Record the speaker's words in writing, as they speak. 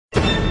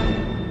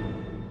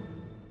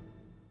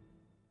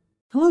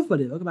Hello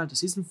everybody, welcome back to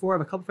Season 4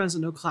 of A Couple Friends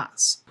with No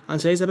Class. On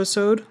today's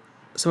episode,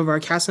 some of our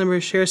cast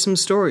members share some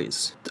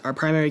stories. Our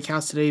primary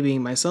cast today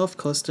being myself,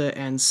 Calista,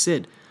 and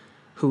Sid,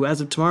 who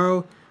as of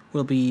tomorrow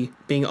will be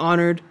being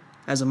honored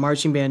as a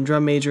marching band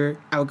drum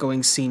major,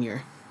 outgoing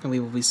senior. And we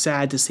will be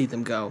sad to see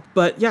them go.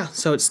 But yeah,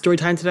 so it's story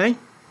time today.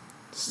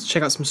 Let's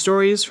check out some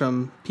stories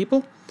from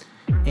people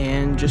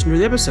and just enjoy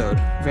the episode.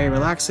 Very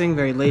relaxing,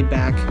 very laid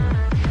back.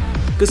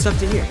 Good stuff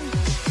to hear.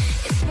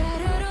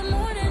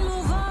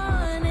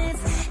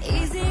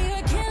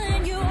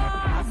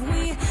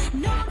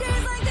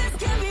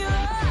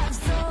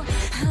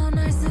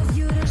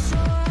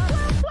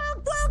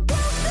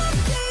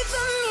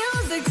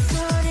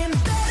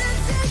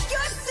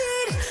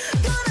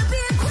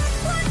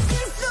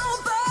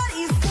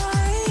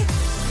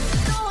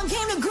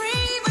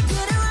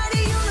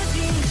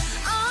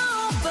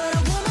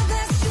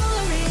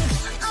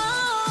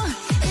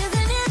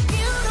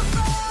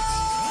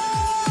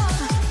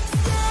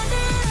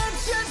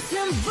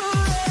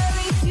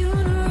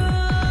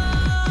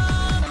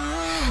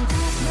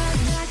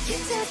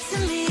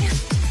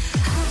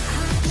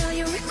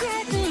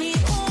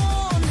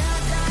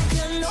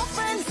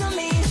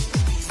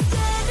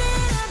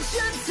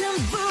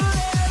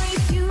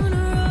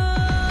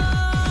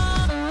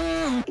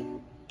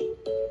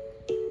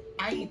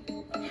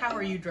 How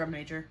are you, drum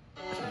major?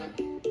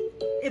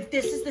 If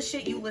this is the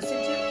shit you listen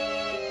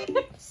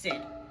to,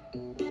 Sid.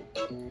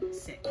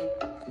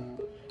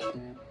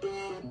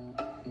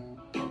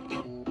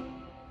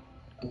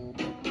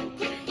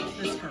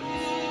 This hurts.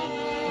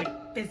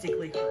 Like,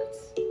 physically hurts.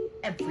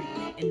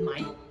 Everything in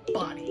my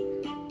body.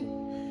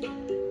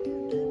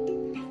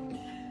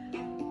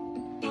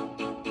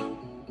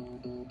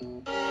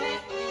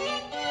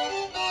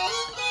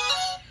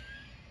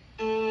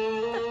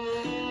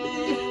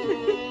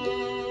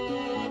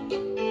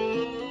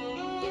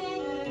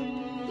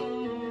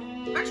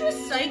 Aren't you a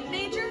psych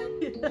major?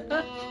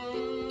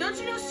 Don't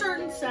you know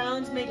certain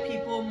sounds make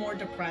people more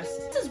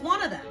depressed? This is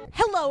one of them.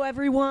 Hello,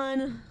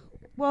 everyone.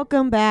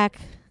 Welcome back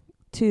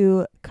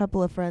to A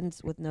Couple of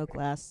Friends with No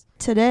Class.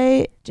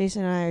 Today,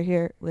 Jason and I are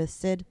here with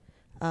Sid.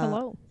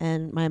 Hello.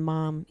 And my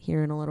mom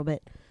here in a little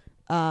bit.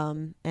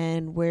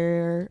 And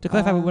we're... To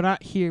clarify, we're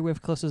not here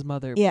with Calista's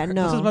mother. Yeah, no.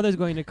 Calista's mother's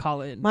going to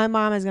call in. My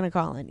mom is going to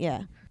call in,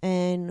 yeah.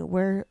 And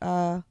we're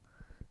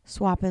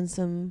swapping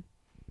some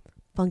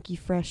funky,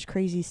 fresh,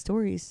 crazy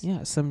stories.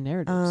 Yeah, some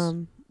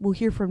narratives. We'll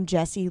hear from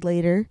Jesse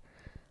later.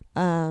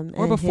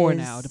 Or before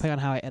now, depending on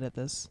how I edit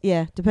this.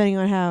 Yeah, depending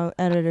on how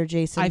editor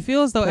Jason... I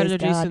feel as though Praise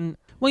editor God. Jason...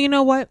 Well, you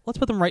know what? Let's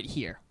put them right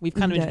here. We've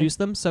kind of introduced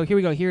them. So here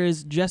we go. Here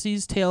is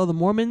Jesse's tale of the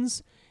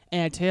Mormons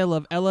and a tale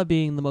of Ella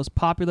being the most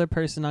popular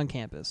person on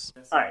campus.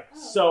 All right,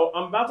 so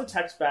I'm about to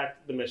text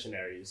back the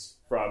missionaries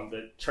from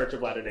the Church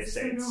of Latter-day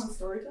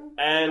Saints.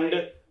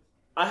 And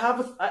I have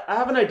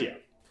an idea.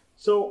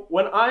 So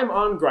when I'm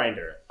on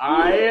Grindr,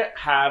 I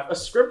have a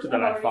script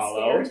that I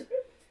follow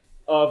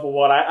of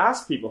what I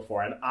ask people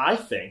for, and I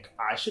think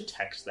I should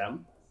text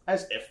them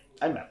as if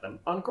I met them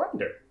on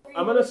Grindr.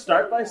 I'm going to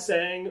start by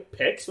saying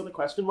pics with a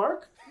question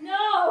mark.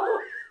 No!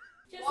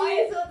 Jesse, Why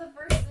is that the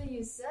first thing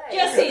you say?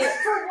 Jesse,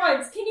 for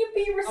once, can you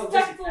be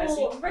respectful Does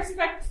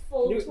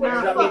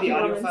towards that mean the audio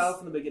Mormons? file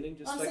from the beginning?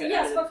 Just so I can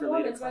Yes, edit fuck for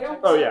later Mormons. I don't.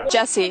 Oh, yeah.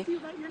 Jesse,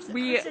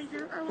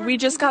 we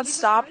just got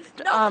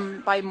stopped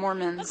by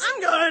Mormons.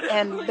 I'm good.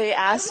 And they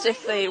asked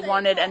if they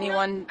wanted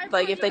anyone,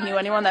 like if they knew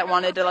anyone that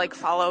wanted to like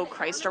follow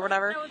Christ or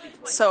whatever.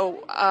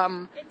 So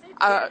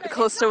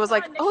Calista was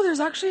like, oh,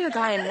 there's actually a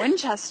guy in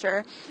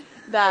Winchester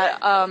that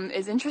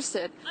is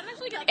interested.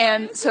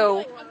 And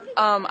so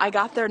I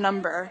got their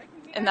number,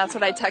 and that's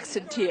what I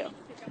texted to you.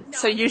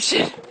 So you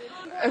should...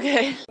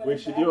 Okay. We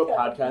should do a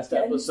podcast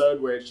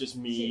episode where it's just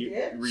me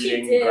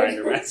reading She did.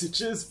 Grindr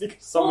messages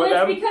because some of Well,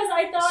 them... it's because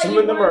I thought some you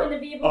of them weren't are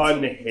going to be able to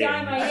unhinged.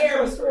 dye my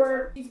hair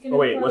before she's going to... Oh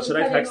wait, what should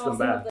I text them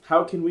back?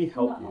 How can we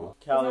help you?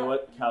 Callie,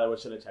 what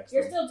should I text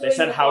You're them? still doing They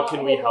said, the how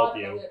can we whole help lot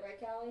you? of it, right,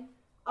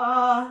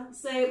 Callie?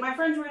 Say, my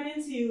friends ran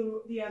into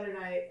you the other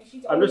night.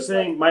 I'm just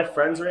saying, my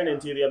friends ran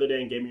into you the other day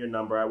and gave me your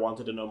number. I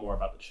wanted to know more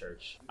about the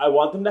church. I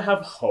want them to have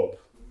hope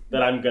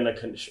that I'm gonna...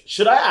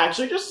 Should I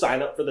actually just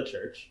sign up for the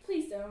church?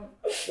 Please don't.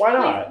 Why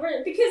not?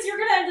 Because you're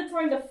going to end up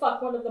trying to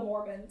fuck one of the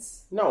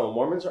Mormons. No,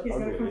 Mormons are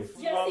ugly.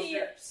 Jesse,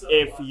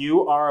 If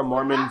you are a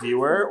Mormon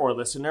viewer or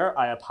listener,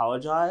 I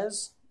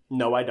apologize.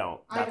 No, I don't.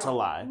 That's a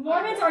lie.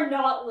 Mormons are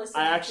not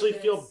listening I actually to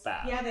this. feel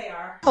bad. Yeah, they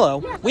are.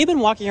 Hello. We've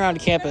been walking around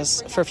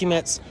campus for a few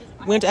minutes.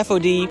 We went to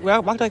FOD. We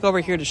walked like over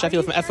here to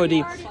Sheffield from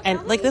FOD,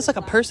 and like there's like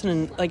a person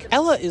in like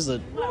Ella is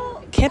a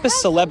campus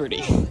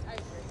celebrity.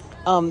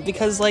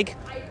 Because like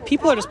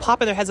people are just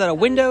popping their heads out of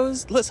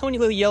windows. Someone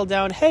literally yelled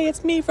down, "Hey,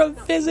 it's me from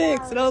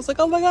physics!" And I was like,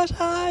 "Oh my gosh,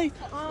 hi!"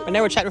 And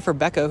now we're chatting with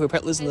Rebecca, who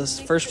apparently lives on this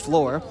first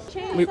floor.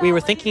 We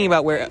were thinking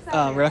about where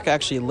Rebecca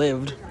actually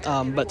lived,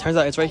 but turns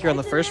out it's right here on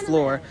the first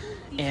floor.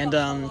 And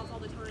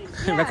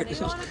Rebecca,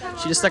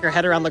 she just stuck her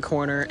head around the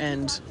corner,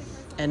 and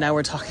now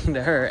we're talking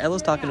to her.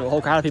 Ella's talking to a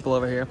whole crowd of people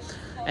over here,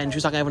 and she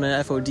was talking about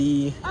an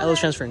FOD. Ella's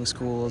transferring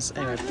schools.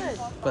 Anyway,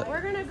 but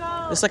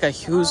it's like a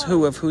who's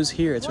who of who's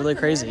here. It's really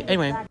crazy.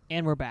 Anyway.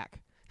 And we're back.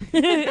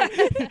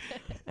 And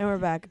we're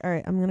back. All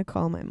right, I'm gonna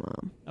call my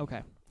mom.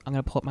 Okay. I'm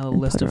going to pull up my little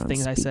And list put her of on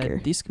things I speaker.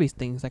 said. These could be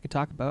things I could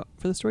talk about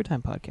for the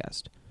Storytime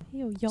podcast.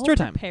 Yo, y'all Story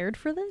time. prepared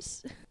for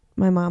this?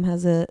 My mom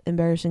has an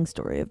embarrassing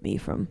story of me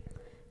from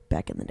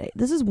back in the day.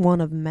 This is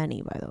one of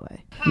many, by the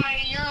way. Hi,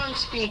 you're on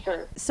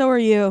speaker. So are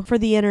you for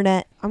the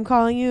internet. I'm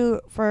calling you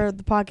for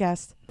the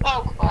podcast.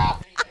 Oh,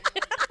 crap.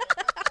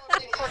 I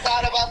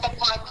forgot about the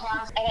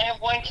podcast. And I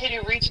have one kid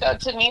who reached out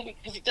to me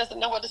because he doesn't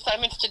know what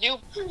assignments to do.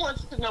 He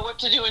wants to know what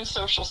to do in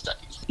social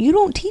studies. You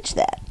don't teach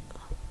that.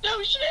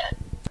 No shit.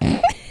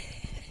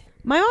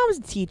 My mom's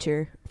a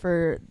teacher,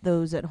 for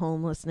those at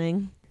home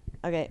listening.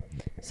 Okay,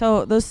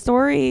 so the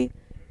story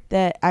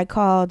that I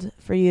called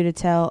for you to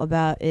tell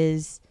about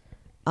is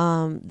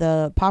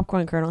the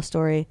popcorn kernel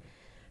story,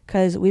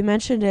 because we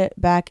mentioned it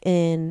back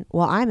in,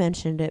 well, I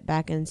mentioned it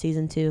back in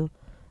season 2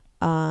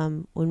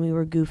 when we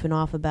were goofing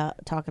off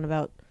about talking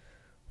about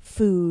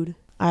food.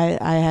 I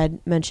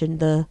had mentioned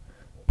the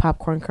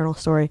popcorn kernel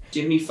story. Do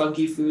you have any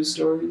funky food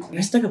stories?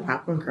 I stuck a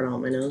popcorn kernel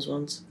on my nose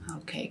once.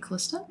 Okay,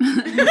 Callista.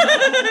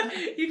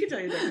 You can tell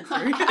your different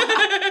story.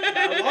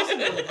 I'm also on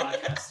the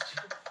podcast.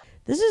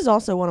 This is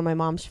also one of my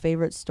mom's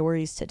favorite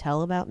stories to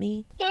tell about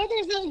me. No,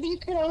 you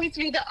can always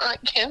be the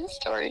Aunt Kim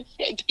story.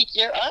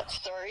 Your aunt's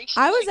story.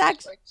 I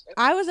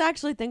was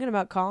actually thinking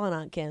about calling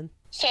Aunt Kim.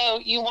 So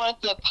you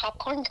want the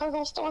popcorn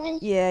kernel story?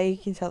 Yeah, you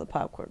can tell the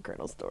popcorn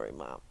kernel story,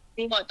 Mom.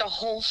 You want the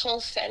whole full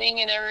setting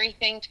and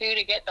everything, too,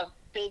 to get the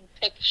big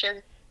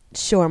picture?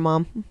 Sure,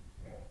 Mom.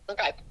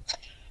 Okay.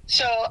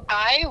 So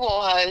I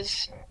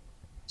was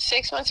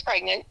 6 months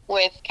pregnant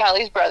with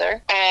Callie's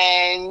brother,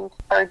 and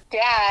her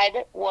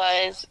dad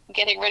was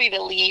getting ready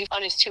to leave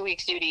on his 2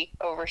 weeks duty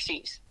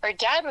overseas. Her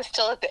dad was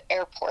still at the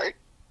airport.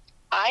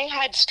 I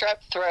had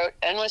strep throat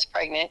and was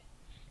pregnant,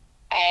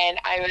 and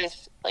I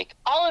was like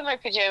all in my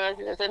pajamas.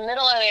 It was the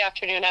middle of the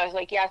afternoon. I was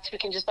like, yes, we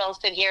can just all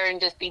sit here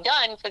and just be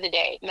done for the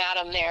day.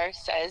 Madam there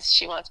says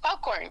she wants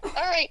popcorn.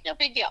 All right, no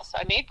big deal. So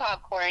I made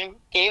popcorn,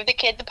 gave the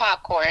kid the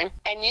popcorn,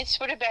 and this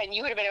would have been,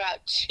 you would have been about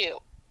 2.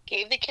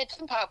 Gave the kid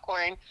some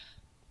popcorn.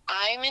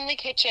 I'm in the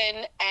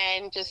kitchen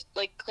and just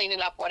like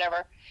cleaning up,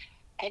 whatever.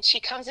 And she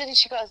comes in and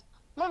she goes,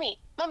 Mommy.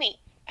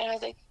 And I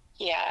was like,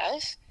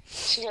 yes.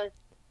 She goes,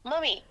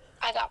 Mommy,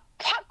 I got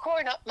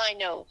popcorn up my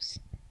nose.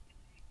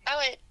 I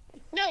went,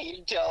 no,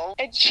 you don't.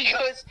 And she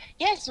goes,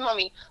 yes,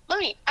 Mommy,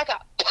 I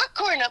got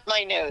popcorn up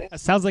my nose. That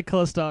sounds like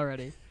Callista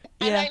already.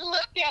 And I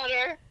looked at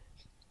her,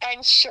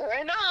 and sure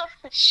enough,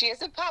 she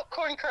has a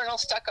popcorn kernel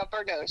stuck up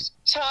her nose.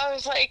 So I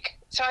was like,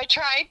 so I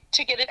tried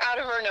to get it out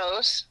of her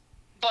nose,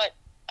 but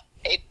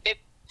it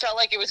felt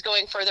like it was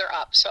going further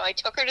up. So I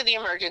took her to the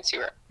emergency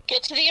room.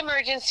 Get to the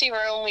emergency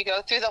room, we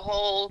go through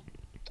all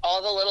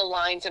the little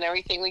lines and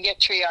everything. We get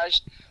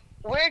triaged.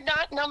 We're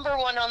not number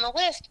 1 on the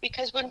list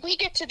because when we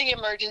get to the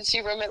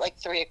emergency room at like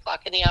 3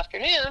 o'clock in the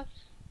afternoon,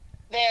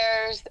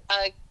 there's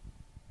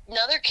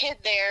another kid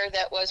there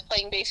that was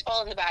playing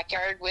baseball in the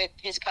backyard with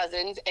his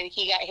cousins, and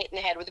he got hit in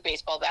the head with a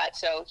baseball bat.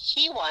 So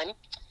he won.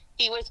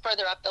 He was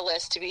further up the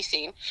list to be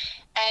seen.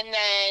 And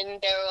then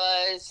there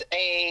was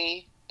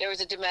a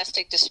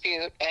domestic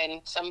dispute,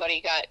 and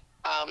somebody got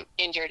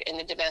injured in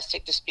the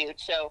domestic dispute.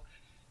 So,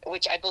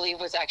 which I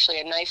believe was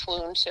actually a knife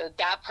wound. So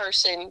that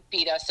person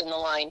beat us in the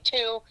line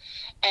too.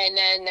 And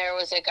then there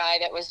was a guy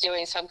that was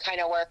doing some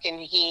kind of work, and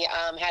he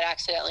had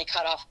accidentally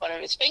cut off one of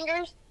his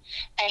fingers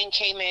and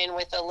came in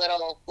with a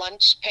little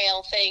lunch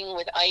pail thing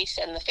with ice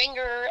and the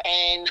finger.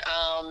 And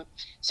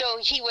so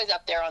he was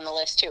up there on the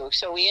list too.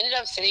 So we ended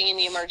up sitting in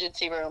the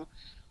emergency room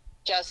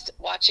just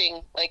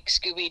watching like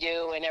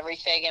Scooby-Doo and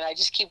everything. And I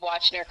just keep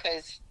watching her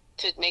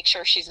to make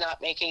sure she's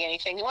not making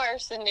anything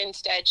worse. And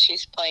instead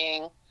she's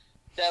playing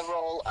the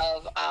role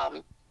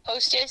of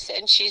hostess,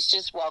 and she's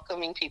just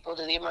welcoming people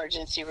to the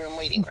emergency room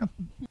waiting room.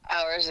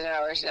 Hours and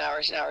hours and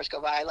hours and hours go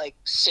by, like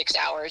 6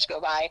 hours go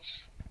by,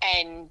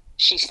 and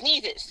she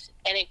sneezes,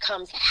 and it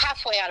comes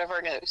halfway out of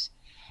her nose.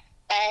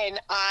 And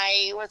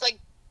I was like,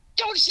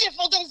 don't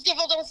sniffle, don't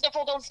sniffle, don't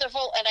sniffle, don't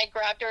sniffle. And I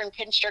grabbed her and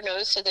pinched her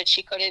nose so that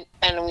she couldn't,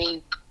 and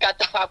we got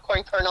the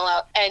popcorn kernel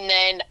out. And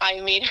then I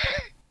made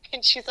her,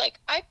 and she's like,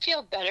 I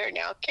feel better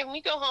now. Can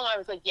we go home? I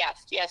was like,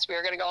 yes, we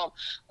are going to go home.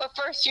 But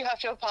first you have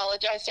to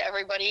apologize to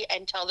everybody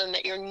and tell them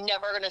that you're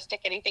never going to stick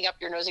anything up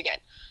your nose again.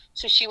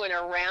 So she went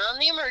around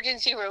the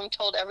emergency room,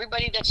 told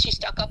everybody that she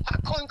stuck a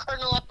popcorn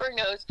kernel up her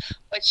nose,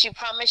 but she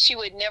promised she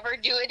would never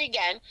do it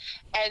again.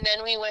 And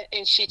then we went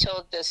and she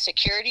told the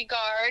security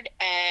guard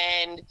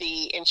and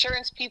the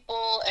insurance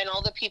people and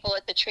all the people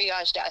at the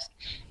triage desk.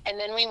 And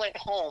then we went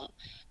home.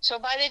 So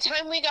by the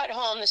time we got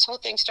home, this whole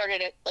thing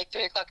started at like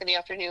 3 o'clock in the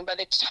afternoon. By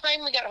the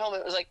time we got home,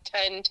 it was like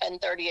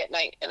 10:30 at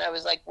night. And I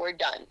was like, we're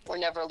done. We're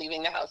never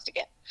leaving the house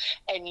again.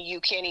 And you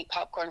can't eat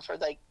popcorn for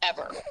like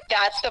ever.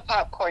 That's the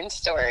popcorn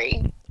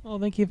story. Oh,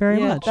 thank you very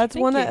much.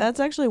 That's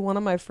actually one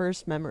of my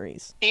first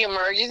memories. The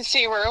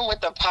emergency room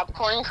with the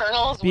popcorn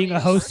kernels. Being a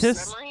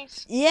hostess?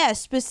 Yeah,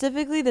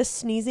 specifically the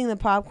sneezing the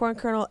popcorn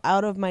kernel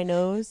out of my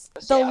nose.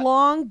 The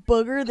long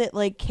booger that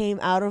like came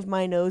out of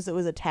my nose that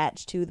was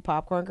attached to the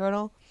popcorn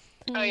kernel.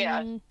 Oh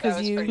yeah, that Because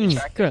was you pretty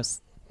distracting.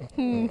 Gross.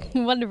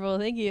 Wonderful,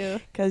 thank you.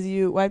 Because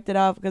you wiped it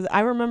off. Because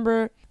I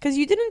remember, because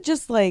you didn't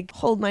just like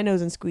hold my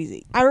nose and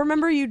squeezy. I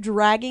remember you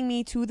dragging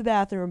me to the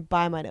bathroom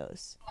by my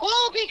nose.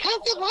 Well, because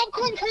the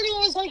popcorn kernel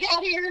was like out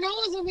of your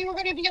nose and we were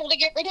going to be able to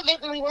get rid of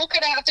it and we weren't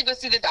going to have to go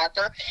see the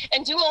doctor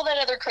and do all that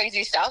other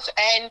crazy stuff.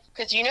 And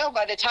because, you know,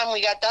 by the time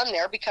we got done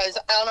there, because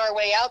on our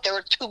way out, there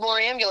were 2 more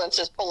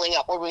ambulances pulling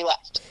up when we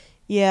left.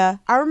 Yeah.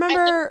 I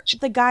remember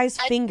the guy's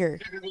finger.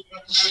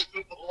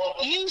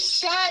 You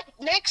sat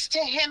next to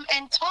him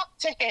and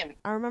talked to him.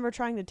 I remember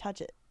trying to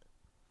touch it.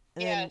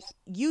 And Yes.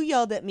 then you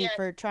yelled at me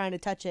for trying to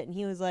touch it. And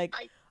he was like,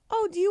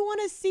 oh, do you want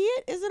to see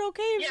it? Is it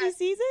okay if she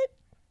sees it?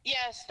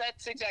 Yes,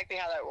 that's exactly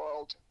how that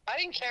rolled. I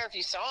didn't care if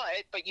you saw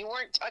it, but you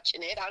weren't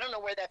touching it. I don't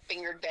know where that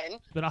finger'd been.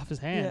 But off his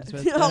hand.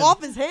 Yeah.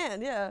 Off his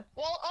hand, yeah.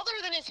 Well, other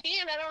than his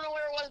hand, I don't know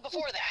where it was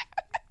before that.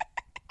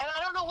 And I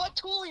don't know what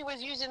tool he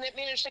was using that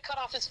managed to cut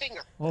off his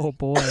finger. Oh,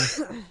 boy.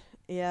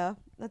 Yeah,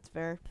 that's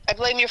fair. I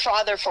blame your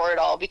father for it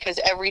all because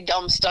every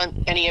dumb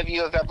stunt any of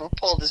you have ever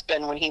pulled has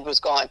been when he was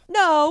gone.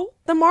 No,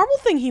 the marble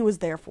thing he was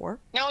there for.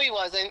 No, he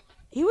wasn't.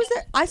 He was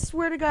there. I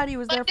swear to God, he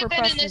was there for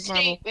Preston's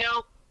marble.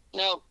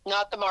 No,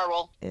 not the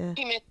marble. Yeah.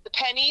 He missed the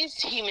pennies.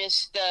 He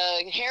missed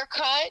the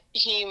haircut.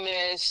 He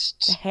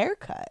missed... The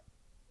haircut?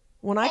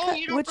 When I cut,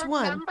 you don't which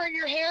one? remember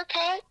your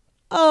haircut?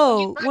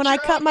 Oh, when I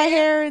cut my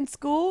hair in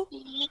school?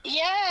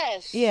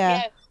 Yes.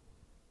 Yeah.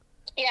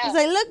 Yeah. He's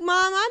like, look,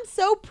 Mom, I'm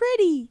so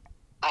pretty.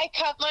 I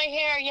cut my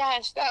hair,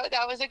 yes.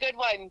 That was a good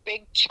one.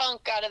 Big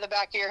chunk out of the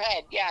back of your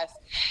head, yes.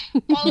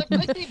 Followed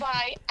quickly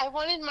by, I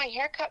wanted my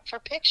hair cut for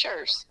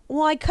pictures.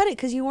 Well, I cut it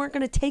because you weren't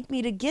going to take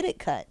me to get it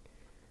cut.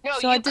 No,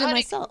 so you I did it cut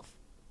myself.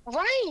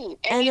 Right.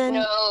 And then,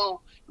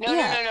 No.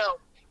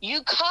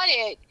 You cut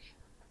it.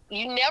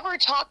 You never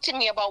talked to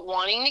me about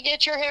wanting to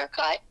get your hair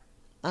cut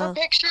for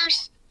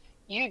pictures.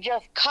 You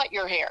just cut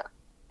your hair.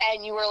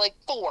 And you were like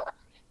 4.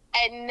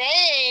 And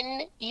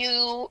then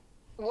you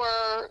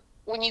were,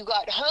 when you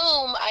got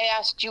home, I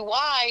asked you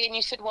why. And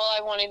you said, well,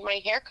 I wanted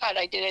my hair cut.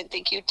 I didn't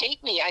think you'd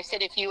take me. I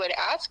said, if you had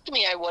asked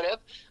me, I would have.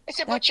 I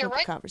said, but you're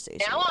right.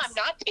 Now I'm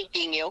not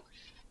taking you.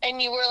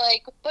 And you were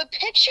like, but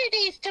picture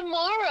days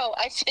tomorrow.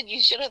 I said,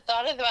 you should have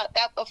thought about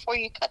that before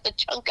you cut the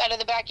chunk out of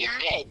the back of your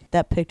head.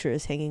 That picture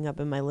is hanging up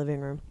in my living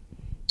room.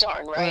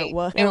 Darn right.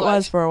 It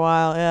was for a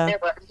while, yeah.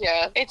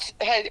 Yeah.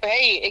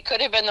 Hey, it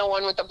could have been the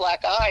one with the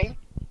black eye.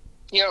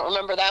 You don't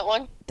remember that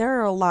one? There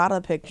are a lot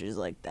of pictures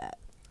like that.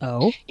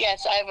 Oh?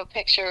 Yes, I have a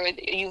picture.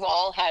 You've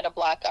all had a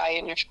black eye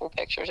in your school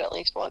pictures at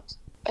least once.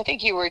 I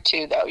think you were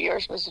 2, though.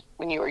 Yours was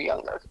when you were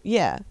younger.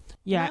 Yeah.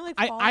 Yeah, When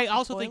I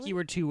also think you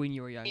were 2 when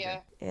you were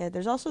younger. Yeah,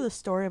 there's also the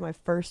story of my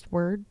first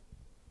word.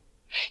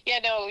 Yeah,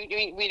 no,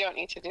 we don't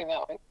need to do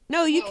that one.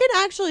 No, you can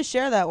actually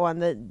share that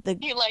one.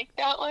 You like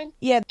that one?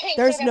 Yeah, Hey,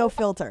 there's so no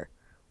filter.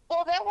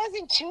 Well, that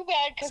wasn't too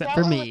bad because Except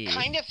that for one me. was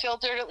kind of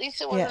filtered. At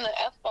least it wasn't an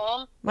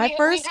F-bomb. My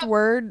first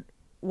word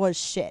was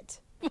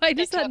shit. Why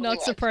does that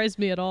not surprise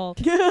me at all?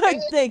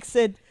 Thanks,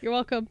 Sid. You're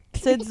welcome.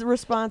 Sid's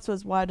response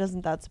was, why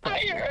doesn't that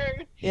surprise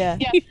me? Yeah.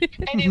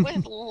 And it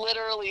was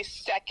literally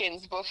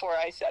seconds before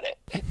I said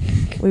it.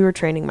 We were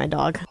training my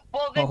dog.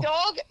 Well, the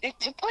dog,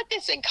 to put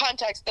this in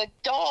context, the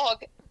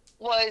dog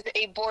was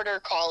a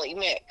border collie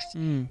mix.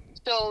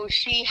 So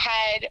she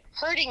had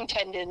herding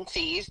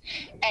tendencies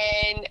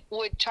and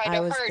would try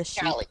to herd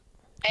Callie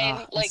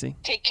and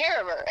take care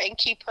of her and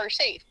keep her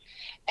safe.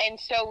 And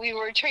so we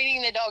were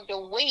training the dog to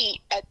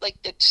wait at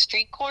like the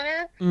street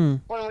corner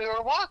when we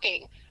were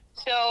walking.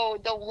 So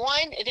the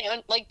one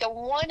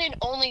and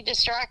only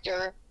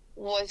distractor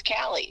was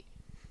Callie.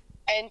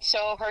 And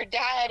so her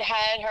dad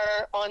had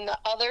her on the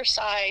other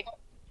side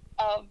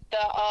of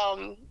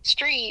the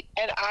street,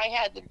 and I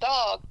had the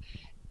dog,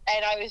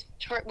 and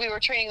we were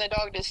training the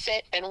dog to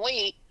sit and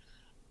wait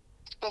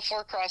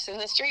before crossing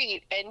the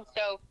street. And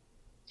so,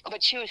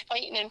 but she was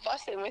fighting and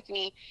fussing with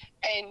me,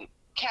 and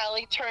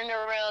Callie turned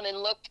around and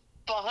looked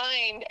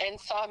behind and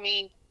saw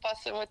me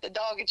fussing with the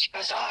dog, and she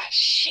goes, "Oh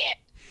shit!"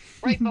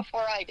 right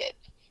before I did.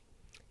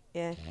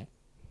 Yeah.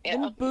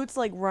 Didn't Boots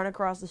like run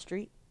across the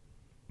street?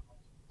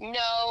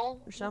 No.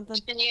 Or something?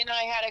 She and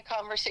I had a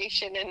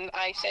conversation, and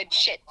I said,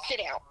 "Shit, sit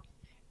down,"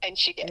 and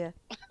she did. Yeah.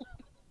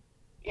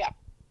 Yeah.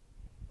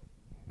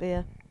 But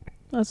yeah.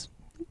 That's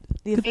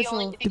the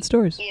official good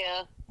stories.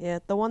 Yeah. Yeah,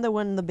 the one that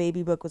went in the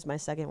baby book was my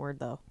second word,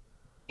 though.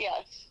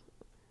 Yes.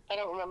 I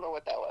don't remember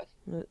what that was.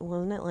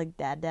 Wasn't it like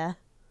Dad? It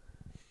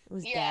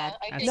was Dad.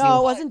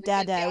 No, it wasn't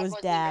Dad. It was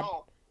Dad.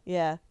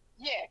 Yeah.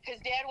 Yeah, because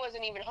Dad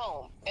wasn't even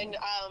home. And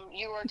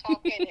you were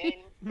talking,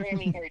 and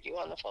Grammy heard you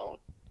on the phone.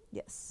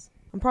 Yes.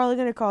 I'm probably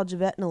going to call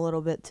Javette in a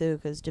little bit, too,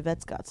 because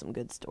Javette's got some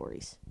good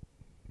stories.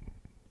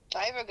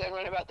 I have a good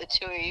one about the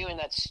 2 of you and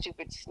that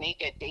stupid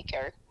snake at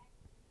daycare.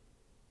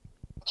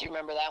 Do you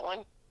remember that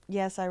one?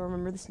 Yes, I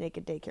remember the snake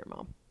at daycare,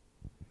 Mom.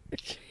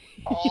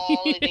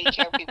 All the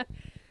daycare people.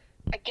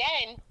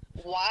 Again,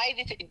 why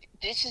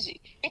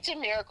it's a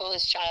miracle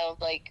this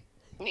child,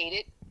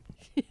 made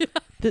it.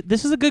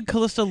 This is a good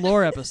Callista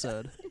lore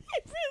episode.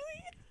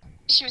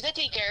 She was at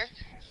daycare,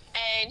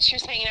 and she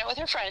was hanging out with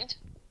her friend,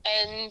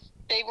 and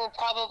they were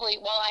probably,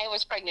 I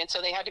was pregnant, so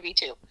they had to be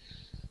 2.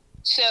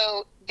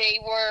 So they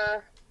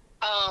were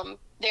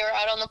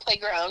out on the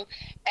playground,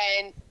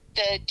 and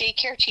the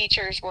daycare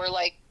teachers were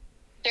like,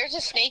 there's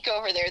a snake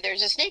over there.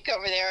 There's a snake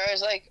over there. I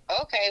was like,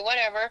 okay,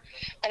 whatever.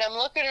 And I'm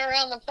looking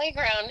around the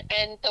playground,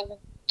 and the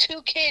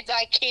 2 kids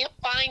I can't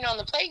find on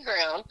the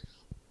playground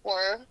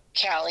were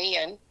Callie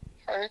and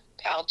her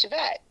pal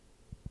Javette.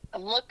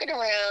 I'm looking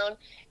around,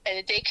 and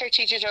the daycare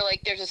teachers are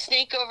like, there's a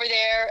snake over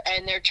there,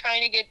 and they were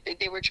trying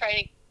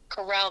to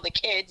corral the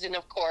kids, and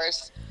of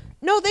course...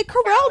 No, they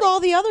corralled all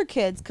the other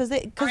kids because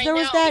there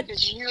was that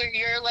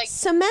you're like,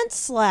 cement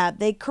slab.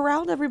 They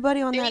corralled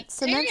everybody on that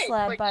cement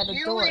slab by the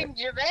door. You and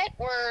Javette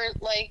were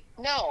like,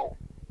 no.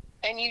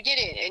 And you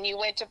didn't, and you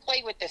went to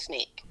play with the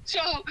snake. So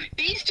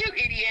these 2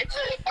 idiots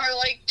are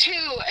like 2,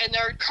 and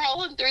they're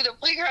crawling through the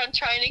playground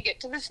trying to get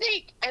to the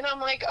snake. And I'm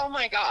like, oh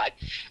my God.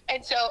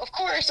 And so, of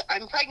course,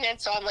 I'm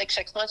pregnant, so I'm like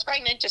 6 months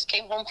pregnant, just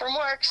came home from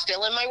work,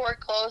 still in my work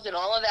clothes and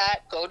all of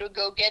that, go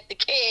get the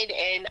kid,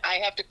 and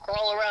I have to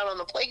crawl around on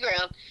the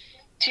playground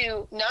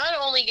to not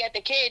only get the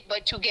kid,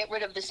 but to get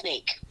rid of the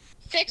snake.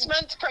 6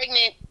 months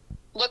pregnant,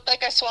 looked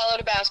like I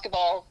swallowed a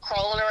basketball,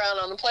 crawling around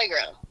on the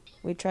playground.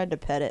 We tried to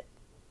pet it.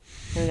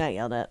 And we got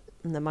yelled at.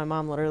 And then my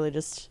mom literally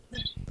just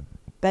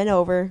bent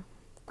over,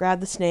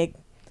 grabbed the snake,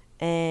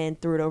 and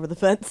threw it over the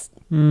fence.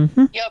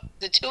 Mm-hmm. Yep,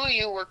 the 2 of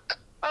you were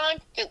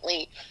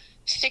constantly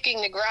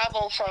sticking the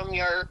gravel from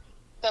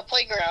the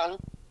playground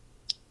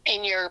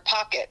in your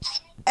pockets.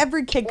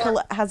 Every kid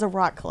has a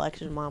rock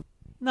collection, Mom.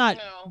 Not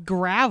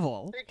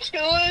gravel. The 2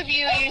 of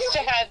you used to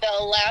have the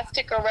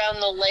elastic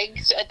around the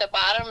legs at the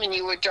bottom, and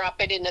you would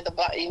drop it in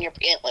your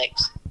pant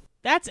legs.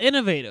 That's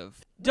innovative.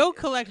 Don't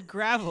collect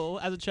gravel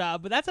as a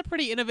child, but that's a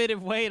pretty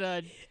innovative way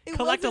to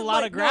collect a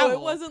lot of gravel. No,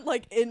 it wasn't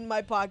like in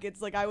my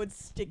pockets. Like I would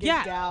stick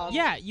it down.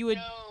 Yeah, you would.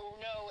 No,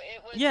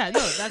 it was. Yeah, no,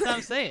 that's what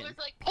I'm saying. It was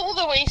like pull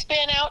the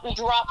waistband out and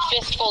drop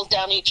fistfuls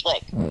down each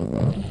leg.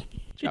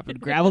 Dropping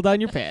gravel down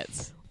your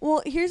pants.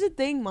 Well, here's the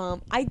thing,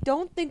 Mom. I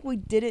don't think we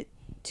did it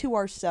to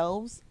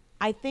ourselves.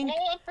 I think. No,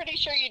 I'm pretty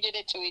sure you did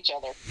it to each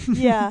other.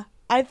 Yeah,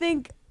 I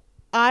think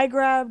I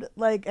grabbed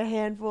like a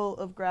handful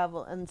of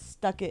gravel and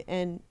stuck it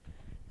in.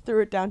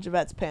 Threw it down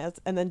Javette's pants,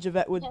 and then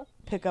Javette would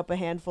pick up a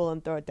handful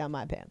and throw it down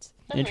my pants.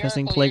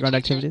 Interesting playground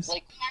activities.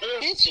 Like,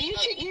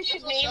 you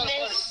should name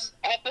this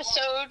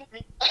episode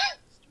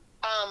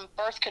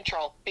birth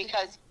control,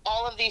 because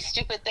all of these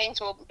stupid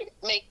things will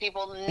make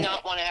people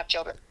not want to have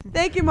children.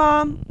 Thank you,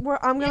 Mom.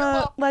 I'm going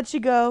to let you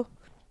go.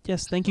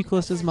 Yes, thank you,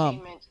 Callista's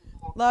mom.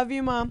 Love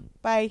you, Mom.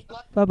 Bye.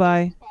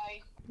 Bye-bye.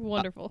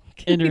 Wonderful.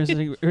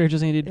 Interesting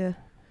indeed. Yeah.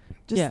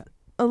 Just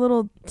a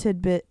little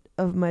tidbit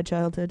of my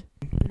childhood.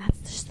 And that's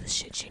just the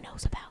shit she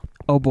knows about.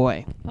 Oh,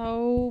 boy.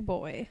 Oh,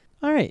 boy.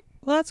 All right.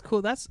 Well, that's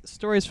cool. That's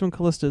stories from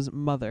Callista's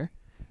mother.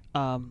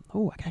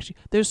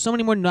 There's so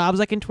many more knobs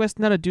I can twist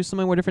now to do so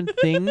many more different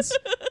things.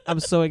 I'm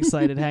so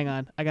excited. Hang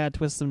on. I got to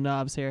twist some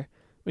knobs here.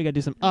 We got to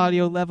do some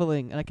audio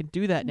leveling, and I can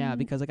do that now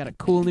because I got a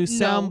cool new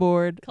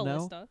soundboard.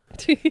 Callista.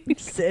 No?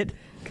 Sid.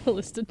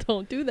 Callista,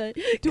 don't do that.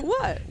 Do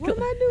what? What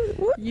am I doing?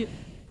 What?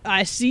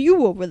 I see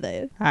you over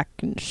there. I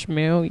can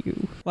smell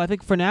you. Well, I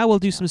think for now we'll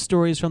do some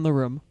stories from the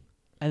room,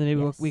 and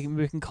then maybe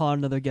we can call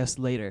another guest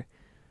later.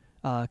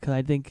 Because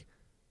I think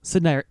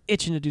Sid and I are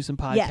itching to do some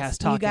podcast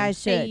talking. You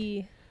guys should.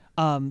 Hey.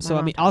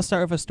 I'll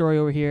start with a story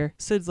over here.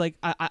 Sid's like,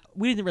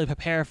 we didn't really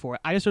prepare for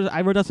it.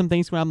 I wrote down some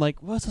things where I'm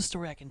like, what's a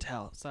story I can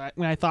tell? So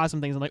when I thought of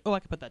some things, I'm like, oh,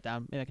 I can put that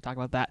down. Maybe I can talk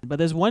about that. But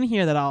there's one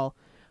here that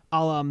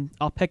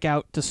I'll pick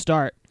out to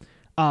start,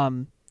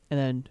 and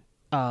then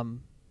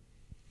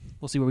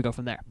we'll see where we go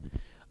from there.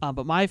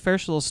 But my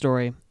first little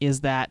story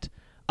is that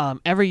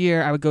every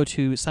year I would go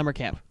to summer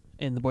camp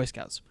in the Boy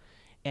Scouts,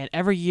 and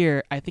every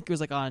year I think it was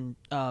like on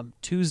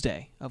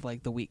Tuesday of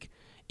like the week,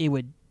 it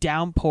would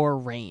downpour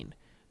rain.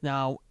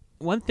 Now,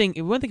 one thing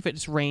if it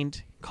just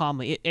rained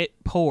calmly, it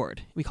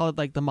poured. We called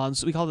it like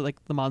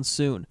the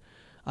monsoon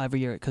every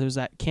year because it was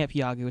at Camp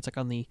Yagu. It's like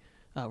on the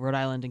Rhode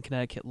Island and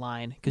Connecticut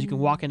line because you can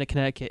walk into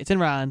Connecticut. It's in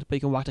Rhode Island, but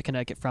you can walk to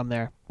Connecticut from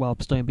there while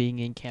still being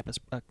in camp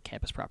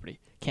property.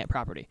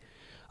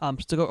 So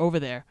to go over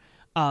there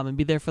and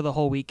be there for the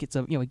whole week, it's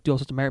we do all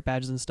sorts of merit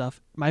badges and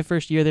stuff. My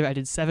first year there, I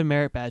did 7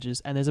 merit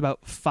badges, and there's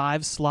about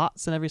 5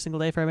 slots in every single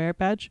day for a merit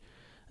badge.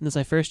 And this is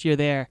my first year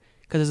there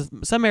because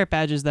there's some merit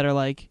badges that are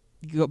like,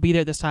 you go be there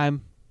at this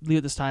time, leave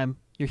at this time,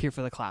 you're here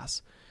for the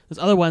class. There's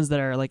other ones that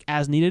are like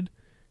as needed,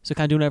 so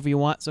kind of do whatever you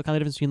want. So kind of the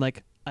difference between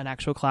like an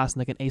actual class and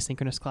like an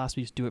asynchronous class,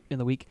 we just do it in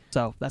the week.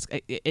 So that's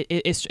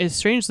it's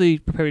strangely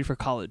prepared for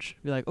college.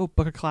 You're like, oh,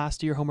 book a class,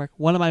 do your homework.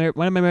 One of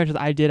my merits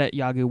that I did at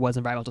Yagu was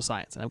environmental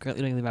science, and I'm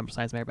currently doing the environmental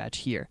science merit badge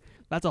here.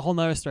 That's a whole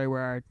nother story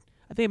where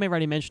I think I may have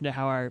already mentioned it,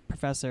 how our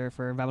professor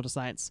for environmental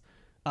science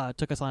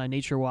took us on a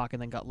nature walk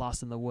and then got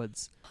lost in the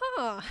woods.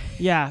 Huh.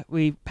 Yeah,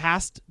 we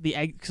passed the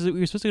egg because we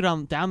were supposed to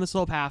go down this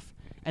little path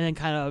and then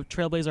kind of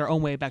trailblaze our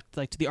own way back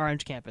to the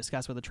Orange campus.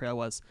 That's where the trail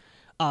was.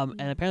 And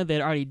apparently they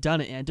had already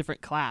done it in a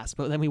different class,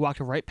 but then we walked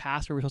right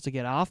past where we were supposed to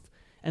get off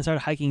and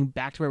started hiking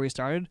back to where we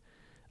started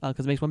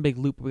because it makes one big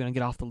loop. We're going to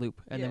get off the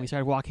loop. And then we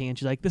started walking, and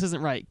she's like, this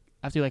isn't right.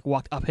 After we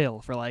walked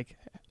uphill for like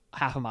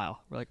half a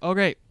mile. We're like, oh,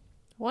 great.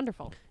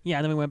 Wonderful. Yeah,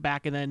 and then we went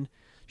back, and then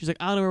she's like,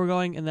 I don't know where we're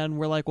going. And then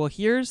we're like, well,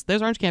 there's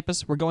Orange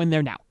Campus. We're going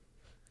there now.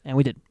 And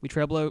we did. We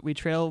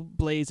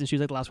trailblazed, and she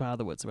was like the last one out of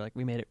the woods. So we're like,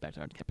 we made it back to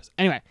Orange Campus.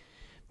 Anyway,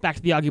 back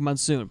to the Augie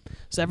monsoon.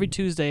 So every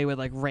Tuesday it would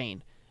like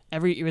rain.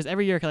 Every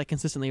year, like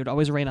consistently, it would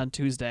always rain on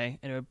Tuesday,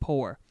 and it would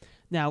pour.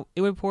 Now,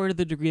 it would pour to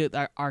the degree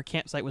that our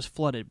campsite was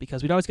flooded,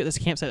 because we'd always get this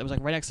campsite that was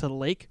like right next to the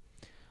lake,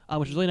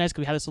 which was really nice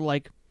because we had this little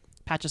like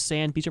patch of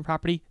sand, beachfront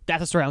property.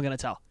 That's a story I'm going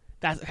to tell.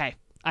 That's okay.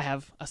 I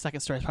have a second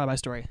story. It's part of my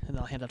story, and then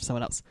I'll hand it off to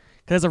someone else.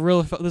 Because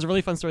there's a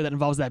really fun story that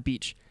involves that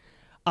beach.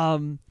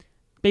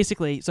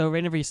 Basically, so it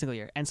rained every single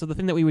year. And so the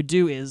thing that we would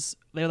do is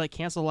they would like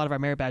cancel a lot of our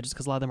merit badges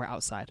because a lot of them were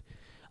outside.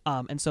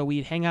 And so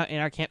we'd hang out in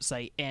our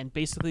campsite and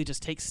basically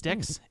just take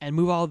sticks and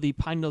move all the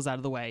pine needles out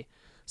of the way.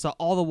 So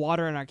all the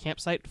water in our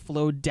campsite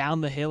flowed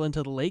down the hill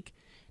into the lake.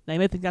 Now, you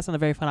may think that's not a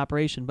very fun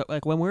operation, but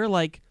like when we're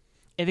like,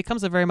 it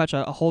becomes very much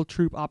a whole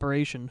troop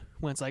operation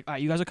when it's like, all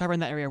right, you guys are covering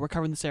that area, we're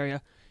covering this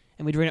area,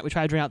 and we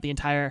try to drain out the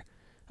entire,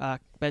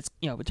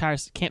 entire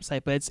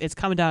campsite, but it's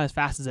coming down as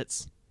fast as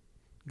it's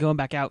going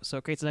back out. So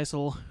it creates a nice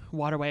little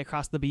waterway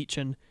across the beach,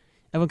 and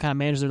everyone kind of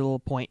manages their little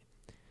point.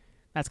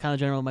 That's kind of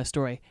the general of my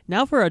story.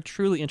 Now for a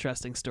truly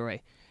interesting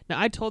story. Now,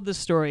 I told this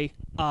story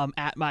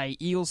at my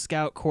Eagle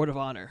Scout Court of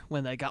Honor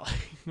when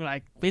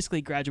I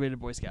basically graduated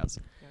Boy Scouts.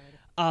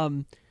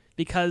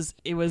 Because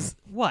it was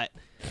what?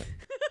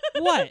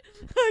 What?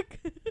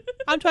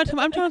 I'm trying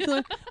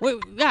to.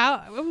 Wait,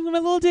 yeah, my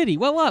little ditty.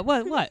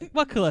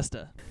 What,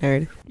 Callista?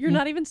 Nerd. You're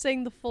not even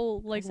saying the full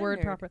word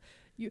nerd. proper.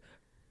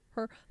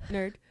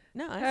 Nerd.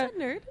 No, I said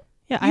nerd.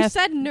 Yeah, you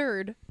said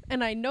nerd,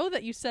 and I know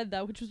that you said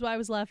that, which is why I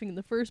was laughing in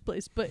the first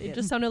place. But it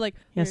just sounded like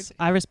yes. Nerd.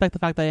 I respect the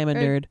fact that I am a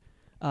nerd,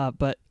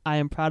 but I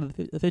am proud of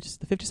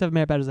the 57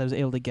 merit badges I was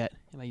able to get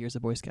in my years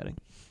of Boy Scouting.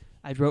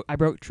 I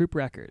broke troop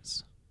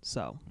records,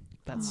 so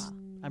that's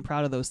I'm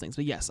proud of those things.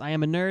 But yes, I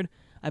am a nerd.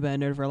 I've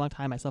been a nerd for a long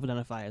time. I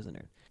self-identify as a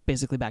nerd.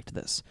 Basically, back to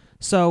this.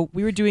 So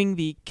we were doing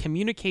the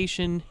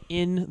Communication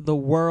in the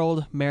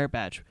World merit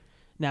badge.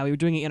 Now, we were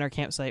doing it in our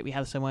campsite. We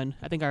had someone,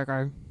 I think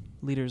our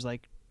leaders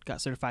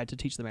got certified to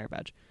teach the merit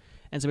badge.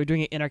 And so we were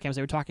doing it in our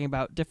campsite. We were talking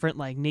about different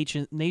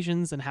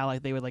nations and how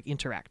they would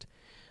interact.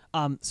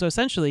 So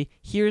essentially,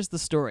 here's the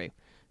story.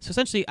 So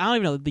essentially, I don't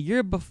even know, the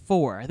year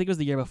before, I think it was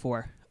the year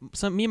before,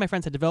 me and my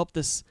friends had developed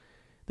this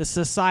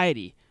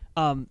society.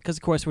 Because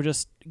of course we're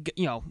just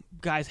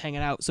guys hanging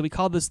out, so we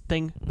called this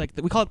thing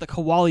we call it the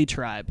Kowali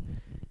tribe.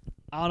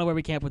 I don't know where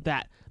we came up with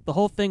that. The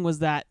whole thing was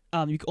that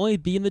you could only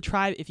be in the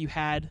tribe if you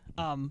had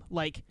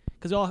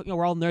because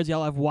we're all nerds, you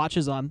all have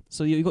watches on,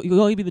 so you could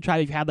only be in the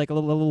tribe if you had a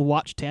little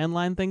watch tan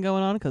line thing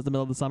going on because it's the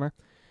middle of the summer.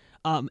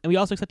 And we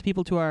also accepted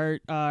people to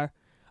our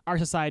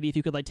society if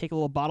you could take a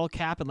little bottle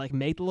cap and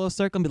make the little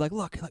circle and be like,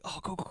 look, oh,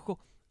 cool.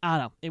 I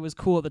don't know, it was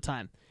cool at the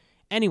time.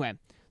 Anyway.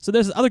 So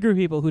there's this other group of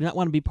people who did not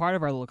want to be part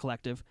of our little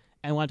collective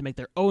and wanted to make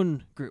their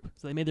own group.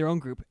 So they made their own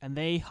group, and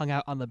they hung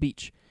out on the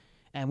beach.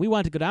 And we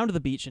wanted to go down to the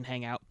beach and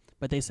hang out,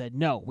 but they said,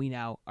 no, we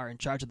now are in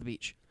charge of the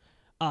beach.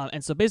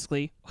 And so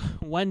basically,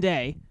 one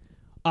day,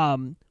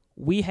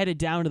 we headed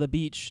down to the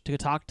beach to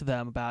talk to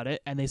them about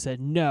it, and they said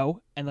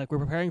no, and we're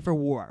preparing for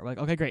war. We're like,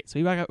 okay, great. So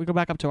we go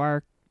back up to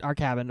our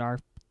cabin, our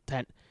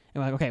tent,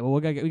 and we're like, okay, well,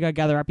 we gotta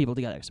gather our people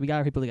together. So we got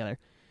our people together.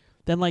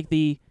 Then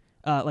the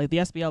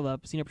SBL, the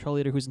senior patrol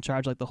leader who's in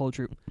charge, the whole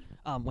troop,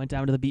 went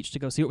down to the beach to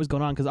go see what was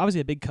going on because obviously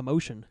a big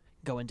commotion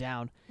going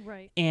down.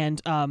 Right.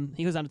 And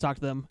he goes down to talk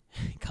to them.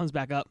 He comes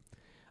back up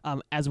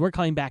as we're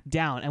coming back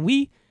down, and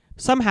we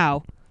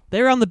somehow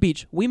they were on the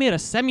beach. We made a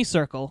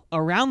semicircle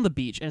around the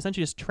beach and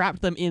essentially just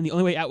trapped them in. The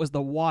only way out was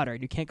the water.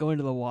 You can't go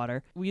into the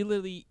water. We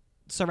literally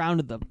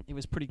surrounded them. It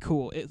was pretty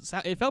cool. It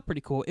felt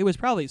pretty cool. It was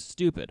probably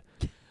stupid,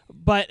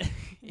 but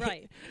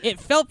right. It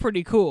felt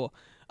pretty cool.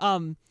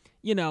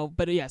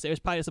 But yes, it was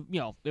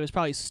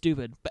probably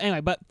stupid. But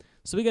anyway,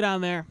 so we go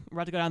down there, we're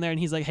about to go down there, and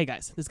he's like, hey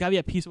guys, there's gotta be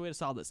a peaceful way to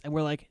solve this. And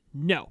we're like,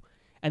 no.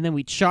 And then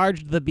we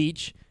charged the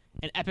beach,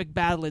 an epic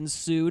battle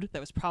ensued that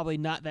was probably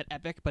not that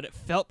epic, but it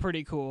felt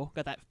pretty cool.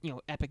 Got that,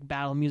 epic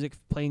battle music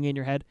playing in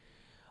your head.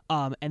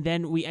 And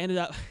then we ended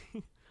up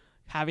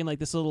having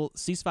this little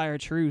ceasefire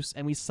truce,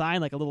 and we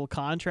signed a little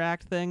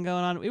contract thing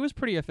going on. It was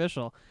pretty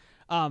official.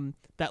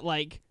 That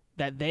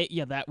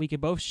we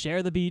could both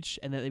share the beach,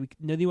 and that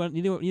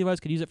neither of us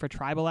could use it for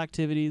tribal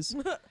activities.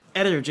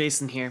 Editor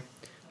Jason here.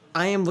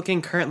 I am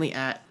looking currently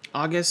at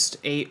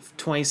August 8th,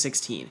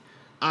 2016.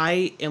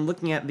 I am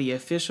looking at the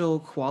official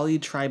Quality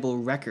Tribal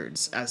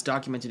records as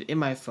documented in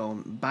my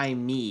phone by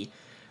me.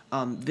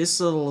 This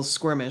little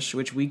skirmish,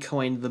 which we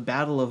coined the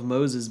Battle of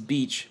Moses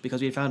Beach because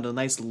we had found a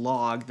nice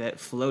log that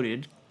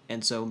floated,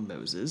 and so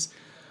Moses,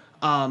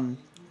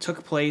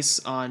 took place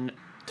on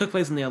the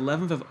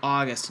 11th of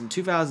August in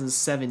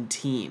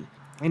 2017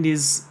 and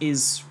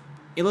is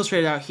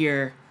illustrated out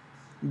here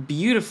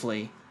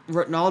beautifully,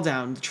 written all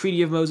down. The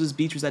Treaty of Moses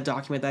Beach was that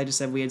document that I just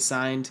said we had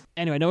signed.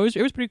 Anyway, no,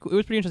 it was pretty cool. It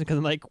was pretty interesting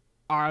because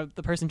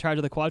the person in charge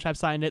of the quad tribe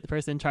signed it. The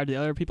person in charge of the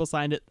other people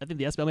signed it. I think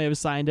the SBL may have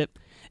signed it.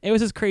 It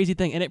was this crazy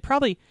thing, and it's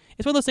one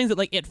of those things that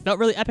like it felt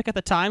really epic at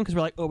the time because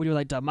we're like, oh, we do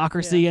like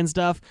democracy and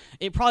stuff.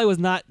 It probably was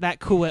not that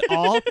cool at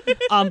all,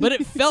 but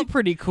it felt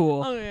pretty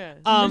cool. Oh yeah,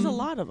 there's a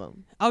lot of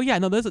them. Oh yeah,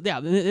 no,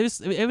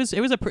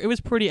 it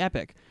was pretty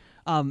epic,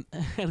 at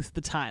least at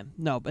the time.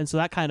 No, and so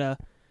that kind of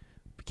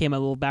became a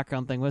little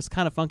background thing. It was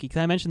kind of funky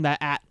because I mentioned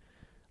that at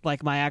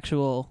like my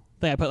actual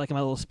thing. I put like in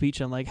my little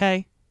speech. I'm like,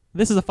 hey,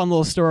 this is a fun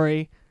little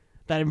story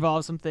that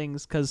involves some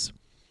things because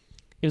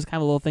it was kind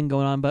of a little thing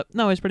going on. But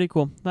no, it's pretty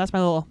cool. That's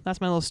my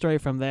little story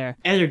from there.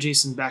 Editor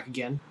Jason back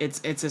again. It's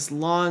this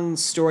long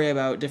story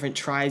about different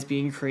tribes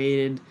being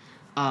created,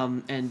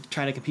 and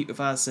trying to compete with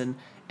us, and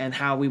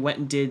how we went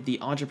and did the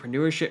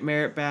entrepreneurship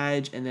merit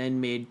badge and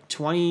then made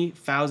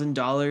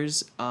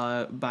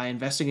 $20,000 by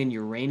investing in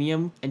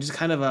uranium, and just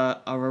kind of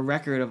a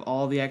record of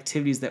all the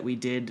activities that we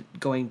did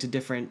going to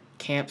different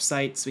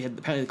campsites. We had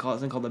apparently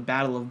something called the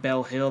Battle of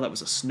Bell Hill. That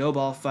was a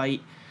snowball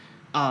fight,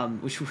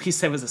 which we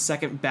said was the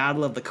second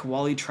battle of the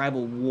Kawali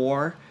Tribal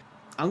War.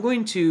 I'm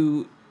going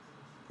to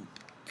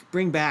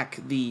bring back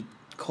the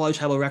Kawali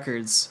Tribal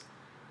records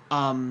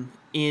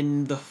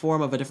in the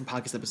form of a different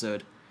podcast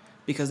episode,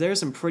 because there's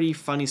some pretty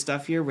funny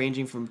stuff here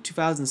ranging from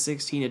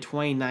 2016 to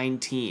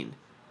 2019.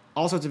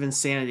 All sorts of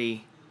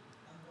insanity,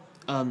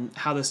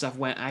 how this stuff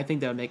went. I think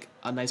that would make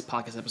a nice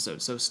podcast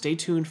episode. So stay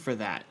tuned for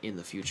that in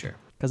the future.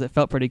 Because it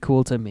felt pretty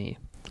cool to me.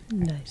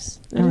 Nice.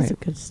 That is a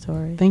good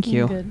story. Thank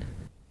you. Good.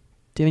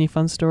 Do you have any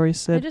fun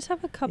stories, Sid? I just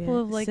have a couple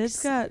of like.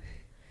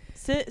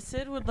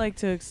 Sid would like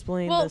to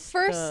explain. Well,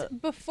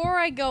 first, before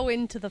I go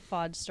into the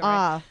FOD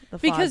story,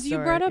 because you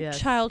brought up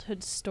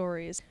childhood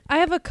stories, I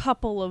have a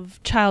couple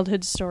of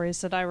childhood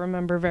stories that I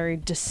remember very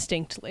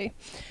distinctly.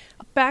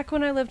 Back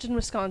when I lived in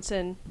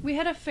Wisconsin, we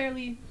had a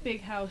fairly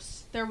big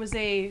house. There was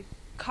a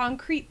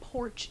concrete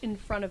porch in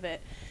front of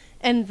it,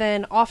 and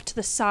then off to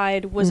the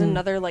side was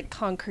another like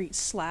concrete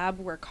slab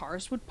where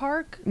cars would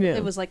park. Yeah.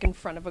 It was like in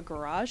front of a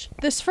garage.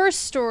 This first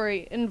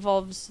story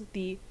involves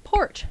the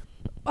porch.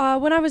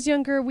 When I was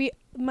younger,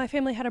 my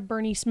family had a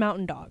Bernese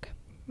Mountain Dog,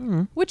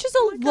 which is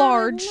a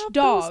large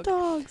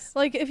dog.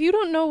 Like, if you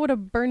don't know what a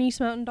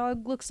Bernese Mountain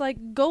Dog looks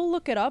like, go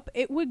look it up.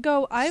 It would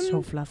go.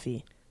 So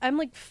fluffy. I'm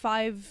like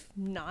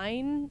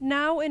 5'9"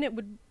 now, and it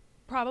would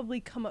probably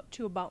come up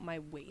to about my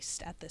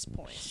waist at this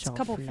point. It's a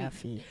couple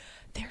feet.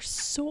 They're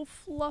so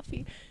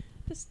fluffy.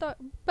 This dog,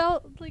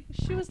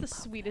 she was the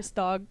sweetest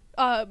dog.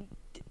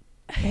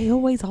 They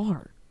always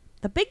are.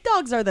 The big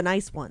dogs are the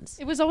nice ones.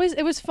 It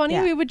was funny.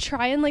 Yeah. We would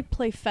try and like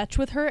play fetch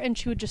with her, and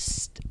she would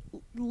just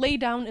lay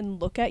down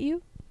and look at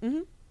you.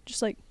 Mm-hmm.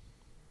 Just like,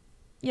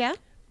 yeah,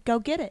 go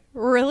get it.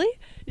 Really?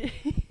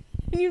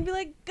 And you'd be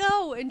like,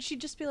 go. And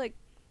she'd just be like,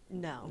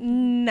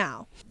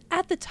 no.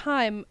 At the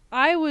time,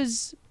 I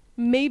was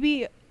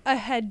maybe a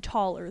head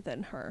taller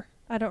than her.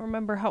 I don't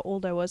remember how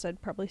old I was.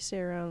 I'd probably say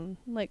around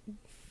like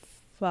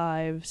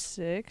 5,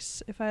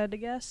 6, if I had to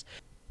guess.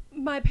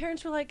 My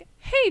parents were like,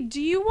 hey,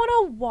 do you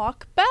want to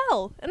walk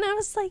Belle? And I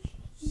was like,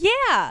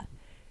 yeah,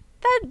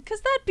 because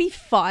that'd be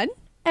fun.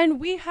 And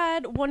we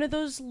had one of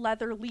those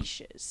leather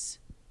leashes.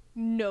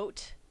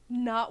 Note,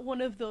 not one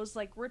of those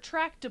like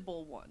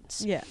retractable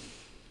ones. Yeah.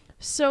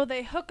 So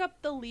they hook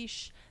up the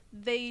leash.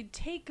 They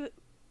take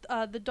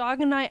the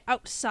dog and I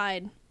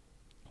outside.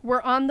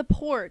 We're on the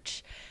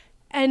porch.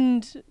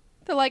 And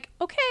they're like,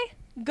 okay,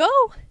 go.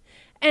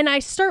 And I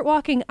start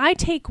walking. I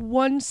take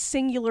one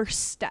singular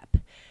step.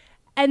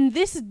 And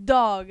this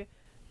dog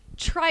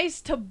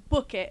tries to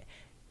book it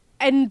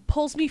and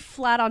pulls me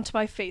flat onto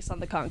my face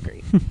on the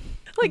concrete.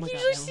 Like,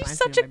 usually she's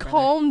such a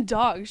calm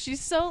dog. She's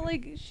so,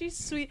 she's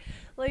sweet.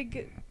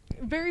 Like,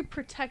 very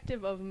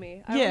protective of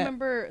me. I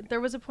remember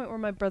there was a point where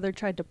my brother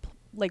tried to,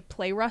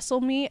 play wrestle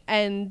me.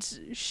 And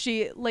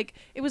she,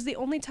 it was the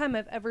only time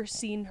I've ever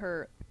seen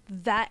her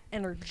that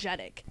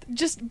energetic.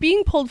 Just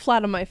being pulled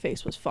flat on my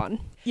face was fun.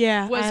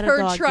 Yeah, was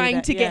her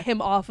trying to get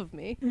him off of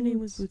me. Her name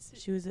was Boots.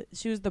 She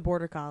was the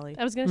border collie.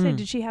 I was gonna say,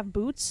 did she have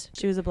boots?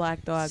 She was a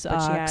black dog,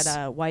 but she had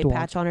a white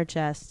patch on her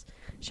chest.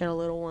 She had a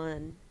little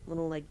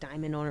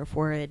diamond on her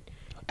forehead,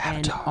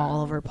 and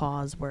all of her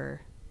paws were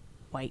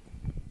white.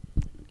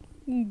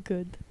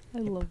 Good. I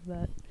love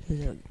that. She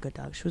was a good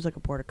dog. She was like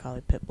a border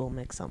collie pit bull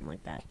mix, something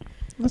like that.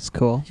 That's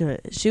cool.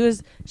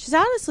 She's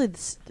honestly,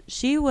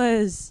 she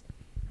was,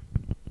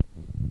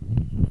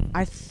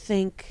 I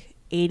think,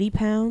 80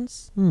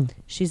 pounds.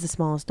 She's the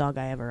smallest dog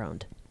I ever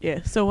owned.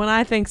 Yeah. So when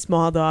I think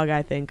small dog,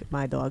 I think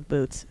my dog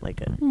Boots.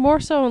 More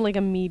so like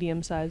a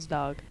medium-sized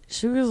dog.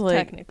 She was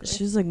technically.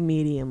 She was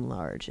medium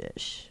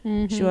large-ish.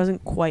 Mm-hmm. She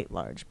wasn't quite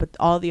large, but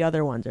all the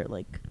other ones are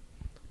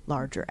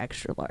large or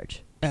extra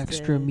large.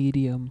 Extra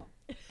medium.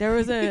 There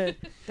was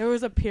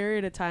a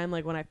period of time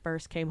when I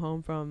first came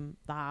home from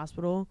the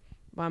hospital.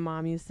 My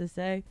mom used to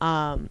say,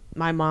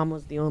 my mom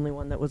was the only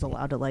one that was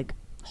allowed to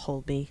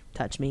hold me,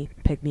 touch me,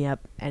 pick me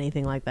up,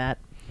 anything like that.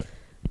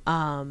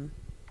 And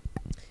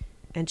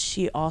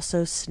she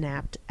also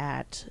snapped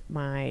at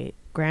my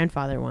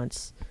grandfather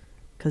once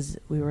because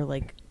we were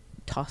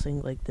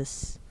tossing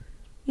this,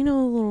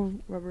 little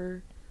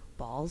rubber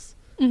balls.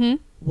 Mm-hmm.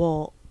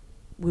 Well,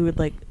 we would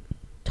like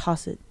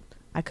toss it.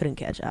 I couldn't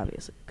catch it,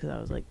 obviously, because I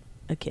was like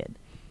a kid.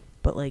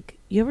 But like,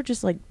 you ever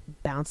just like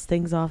bounce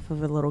things off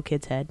of a little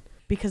kid's head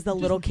because the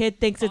little kid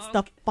thinks it's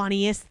the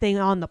funniest thing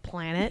on the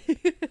planet?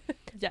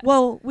 Yes.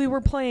 Well, we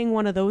were playing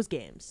one of those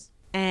games,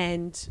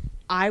 and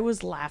I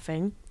was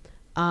laughing.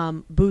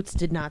 Boots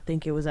did not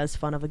think it was as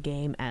fun of a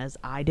game as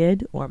I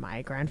did or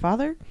my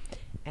grandfather,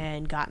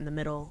 and got in the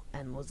middle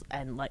and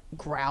like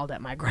growled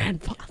at my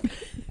grandfather.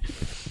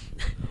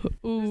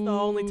 It was the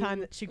only time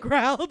that she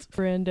growled.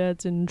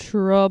 Granddad's in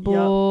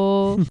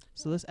trouble.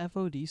 So this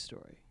FOD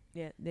story.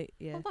 Yeah,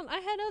 Hold on, I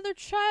had other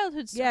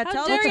childhood stories. Yeah, How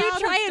tell dare the you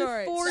childhood try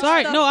story. and force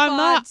Sorry, the no, I'm FOD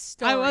not.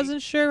 story. I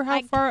wasn't sure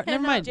how far.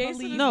 Never mind.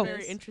 Jason No. is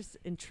very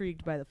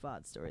intrigued by the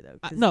FOD story, though.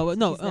 'cause No. he's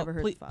never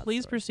heard the FOD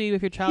Please story. proceed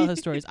with your childhood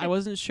stories. I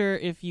wasn't sure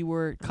if you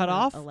were cut I'm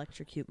gonna off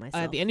electrocute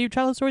myself. at the end of your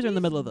childhood stories or in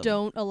the middle of them.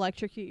 Don't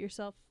electrocute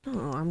yourself.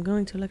 Oh, I'm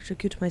going to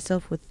electrocute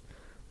myself with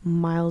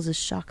Miles'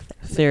 shock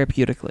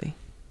therapy. Therapeutically.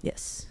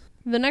 Yes.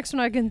 The next one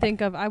I can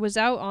think of, I was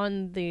out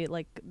on the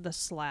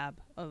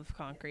slab of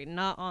concrete,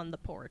 not on the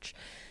porch,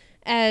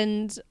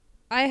 and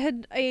I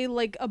had a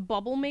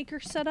bubble maker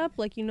set up,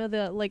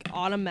 the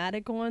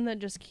automatic one that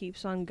just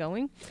keeps on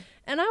going,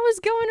 and I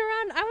was going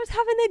around. I was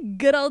having a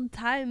good old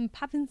time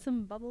popping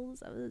some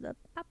bubbles. And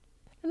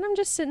I'm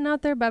just sitting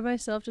out there by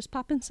myself, just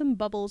popping some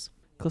bubbles.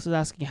 Callista's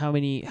asking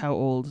how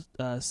old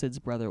Sid's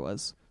brother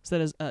was. So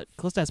that is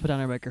Callista has put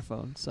down her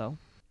microphone. So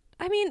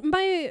I mean,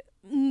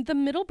 the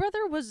middle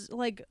brother was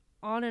like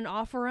on and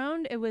off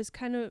around. It was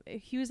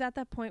he was at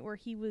that point where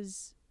he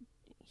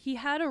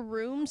had a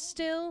room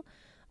still.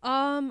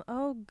 14,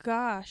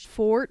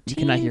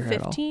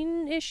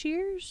 15-ish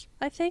years,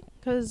 I think,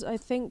 because I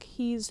think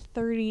he's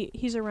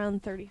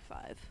around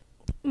 35.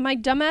 My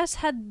dumbass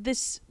had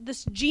this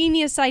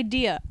genius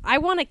idea. I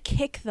want to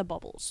kick the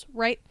bubbles,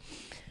 right?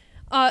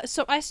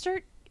 So I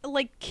start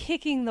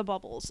kicking the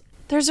bubbles.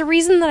 There's a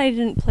reason that I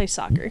didn't play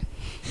soccer.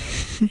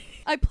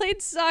 I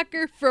played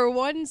soccer for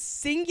one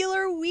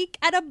singular week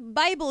at a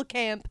Bible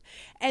camp,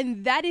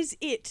 and that is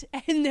it.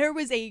 And there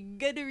was a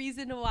good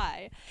reason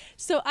why.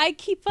 So I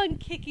keep on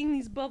kicking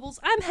these bubbles.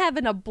 I'm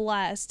having a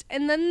blast.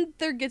 And then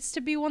there gets to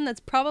be one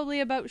that's probably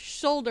about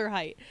shoulder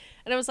height.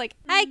 And I was like,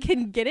 I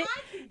can get it.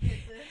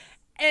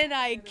 And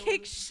I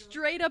kick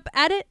straight up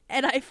at it,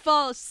 and I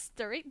fall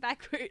straight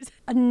backwards.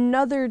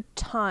 Another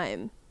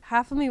time.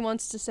 Half of me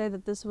wants to say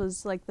that this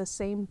was the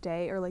same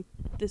day or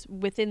this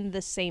within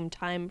the same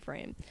time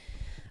frame.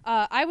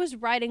 I was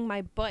riding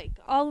my bike,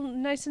 all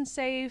nice and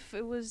safe.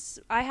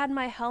 I had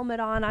my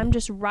helmet on. I'm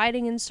just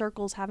riding in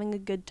circles, having a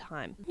good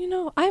time.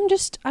 I'm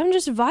just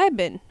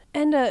vibing.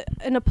 And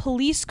a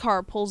police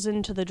car pulls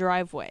into the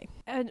driveway.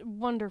 And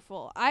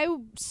wonderful. I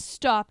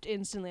stopped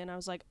instantly, and I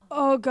was like,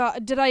 "Oh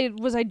God,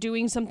 was I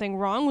doing something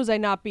wrong? Was I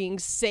not being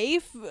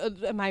safe?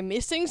 Am I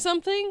missing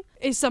something?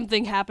 Is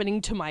something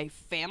happening to my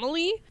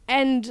family?"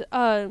 And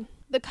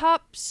the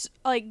cops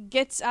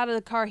gets out of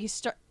the car.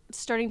 He's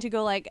starting to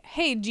go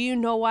 "Hey, do you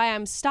know why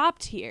I'm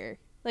stopped here?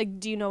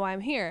 Do you know why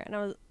I'm here?" And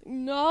I was,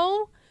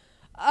 "No.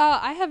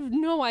 I have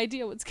no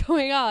idea what's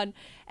going on."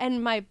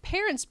 And my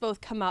parents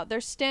both come out.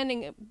 They're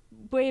standing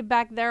way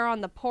back there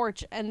on the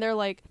porch, and they're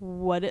like,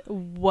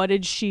 what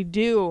did she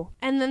do?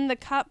 And then the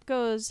cop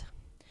goes,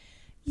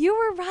 "You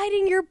were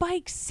riding your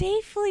bike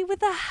safely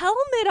with a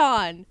helmet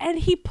on." And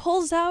he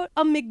pulls out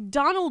a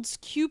McDonald's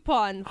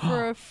coupon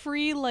for a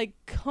free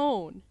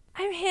cone.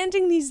 I'm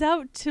handing these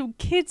out to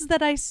kids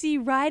that I see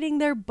riding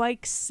their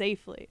bikes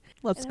safely.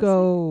 Let's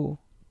go.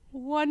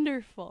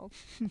 Wonderful.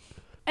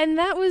 And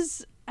that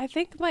was, I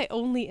think, my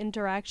only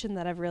interaction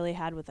that I've really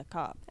had with a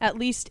cop, at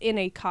least in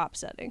a cop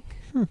setting.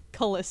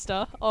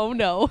 Callista, oh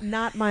no.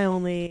 Not my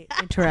only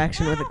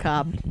interaction with a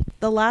cop.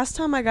 The last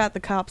time I got the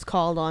cops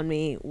called on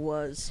me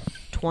was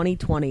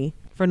 2020.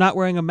 For not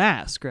wearing a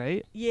mask,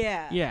 right?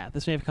 Yeah. Yeah,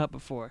 this may have come up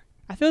before.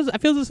 I feel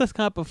this has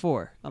come up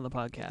before on the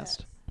podcast.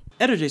 Yes.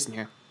 Editor Jason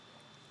here.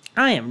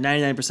 I am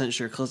 99%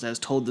 sure Callista has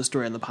told this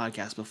story on the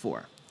podcast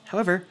before.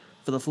 However,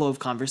 for the flow of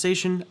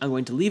conversation, I'm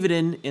going to leave it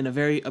in a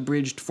very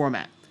abridged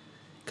format.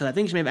 Because I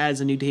think she may have added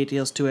some new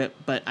details to it,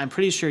 but I'm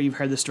pretty sure you've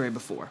heard this story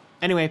before.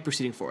 Anyway,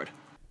 proceeding forward.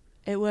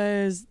 It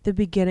was the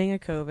beginning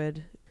of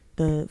COVID,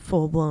 the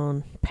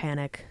full-blown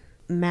panic.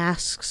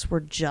 Masks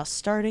were just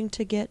starting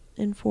to get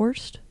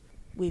enforced.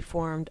 We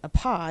formed a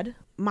pod,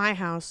 my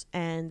house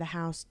and the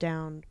house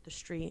down the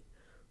street,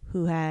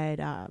 who had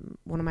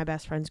one of my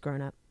best friends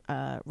growing up,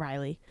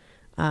 Riley.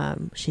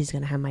 She's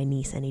going to have my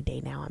niece any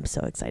day now. I'm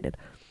so excited.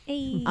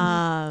 Hey.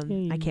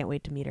 I can't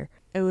wait to meet her.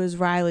 It was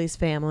Riley's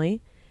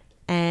family,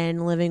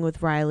 and living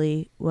with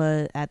Riley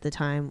at the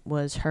time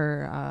was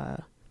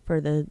her, for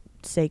the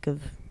sake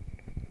of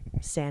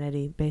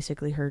sanity,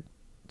 basically her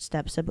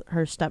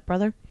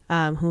stepbrother,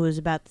 who was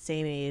about the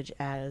same age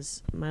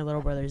as my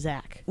little brother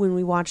Zach. When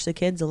we watched the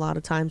kids, a lot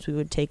of times we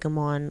would take them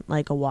on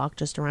a walk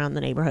just around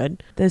the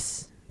neighborhood.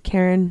 This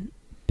Karen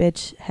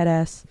bitch head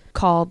ass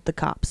called the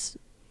cops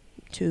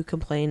to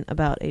complain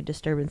about a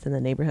disturbance in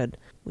the neighborhood.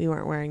 We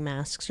weren't wearing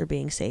masks or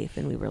being safe,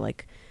 and we were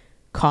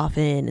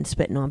coughing and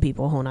spitting on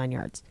people, whole 9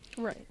 yards.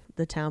 Right.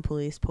 the town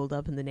police pulled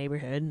up in the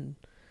neighborhood, and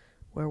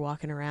we're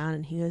walking around,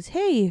 and he goes,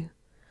 "Hey,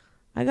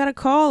 I got a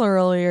call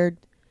earlier.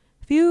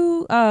 If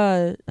you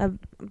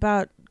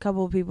about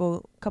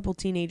couple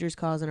teenagers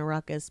causing a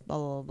ruckus, blah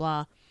blah blah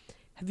blah.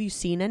 Have you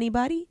seen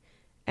anybody?"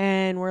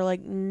 And we're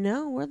like,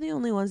 "No, we're the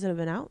only ones that have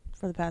been out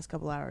for the past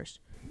couple hours."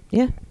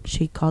 Yeah,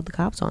 she called the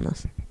cops on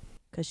us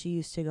because she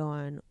used to go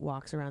on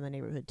walks around the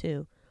neighborhood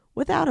too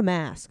without a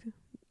mask.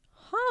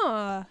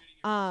 Huh.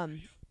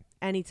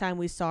 Anytime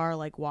we saw her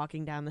like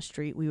walking down the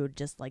street, we would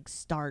just like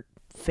start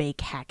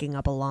fake hacking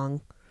up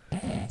along,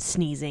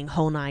 sneezing,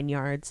 whole 9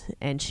 yards.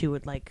 And she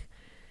would like,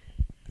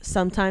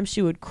 sometimes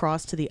she would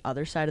cross to the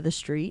other side of the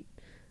street.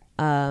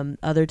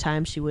 Other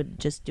times she would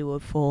just do a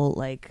full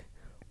like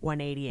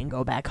 180 and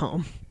go back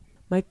home.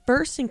 My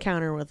first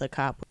encounter with a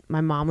cop,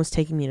 my mom was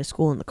taking me to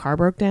school and the car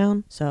broke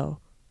down. So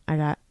I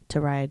got to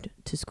ride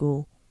to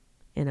school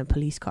in a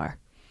police car.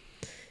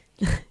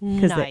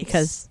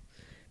 Because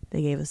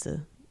they gave us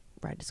a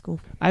ride to school.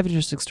 I have an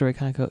interesting story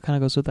kind of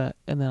goes with that,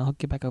 and then I'll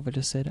get back over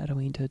to Sid. I don't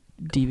mean to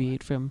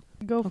deviate from...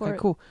 Go for it. Okay,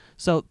 cool.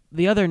 So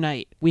the other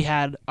night, we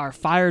had our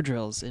fire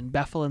drills in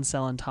Bethel and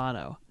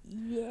Celentano.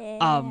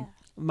 Yeah.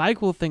 My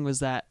cool thing was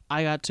that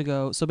I got to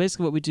go... So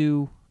basically what we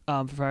do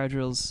for fire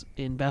drills,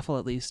 in Bethel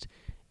at least,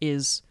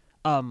 is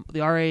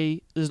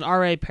there's an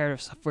RA pair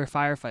for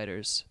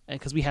firefighters,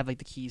 because we have like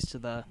the keys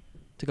to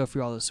go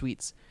through all the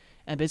suites,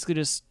 and basically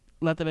just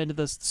let them into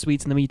the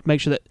suites, and then we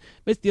make sure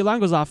that the alarm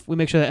goes off. We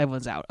make sure that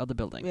everyone's out of the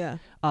building. Yeah.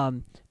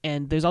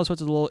 And there's all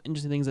sorts of little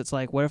interesting things. That's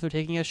like, what if they're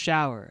taking a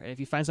shower? And if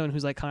you find someone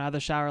who's like coming out of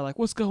the shower, like,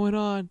 what's going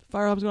on?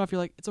 Fire alarm's going off. You're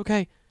like, it's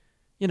okay.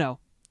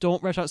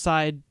 Don't rush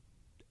outside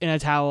in a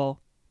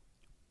towel.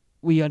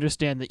 We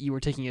understand that you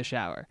were taking a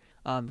shower.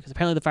 Because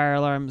apparently the fire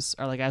alarms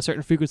are like at a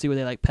certain frequency where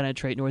they like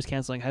penetrate noise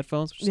canceling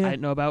headphones, which I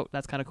didn't know about.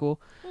 That's kind of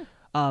cool.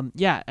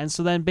 Yeah. And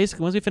so then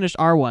basically once we finished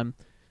R1,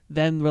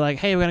 then we're like,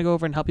 hey, we're gonna go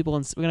over and help people,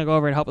 and we're gonna go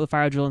over and help with the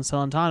fire drill in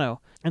Celentano.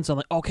 And so I'm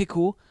like, okay,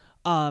 cool.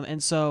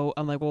 And so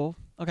I'm like, well,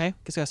 okay,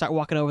 guess I gotta start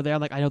walking over there. I'm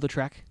like, I know the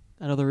trek,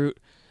 I know the route.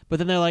 But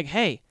then they're like,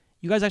 hey,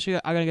 you guys actually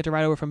are gonna get to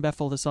ride over from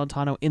Bethel to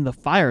Celentano in the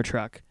fire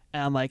truck.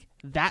 And I'm like,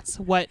 that's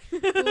what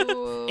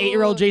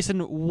 8-year-old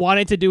Jason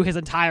wanted to do his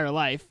entire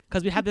life.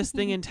 Because we had this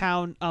thing in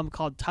town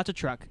called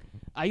Touch-a-Truck.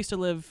 I used to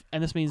live,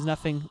 and this means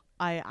nothing.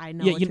 I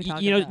know Yeah, what you're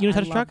talking you know, about. you know I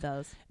Touch a Truck? love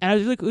those. And I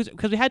was really,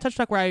 because we had Touch a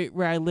Truck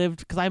where I lived,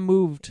 because I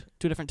moved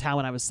to a different town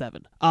when I was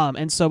 7.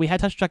 And so we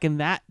had Touch a Truck in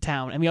that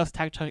town, and we also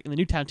had Touch a Truck in the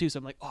new town too. So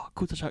I'm like, oh,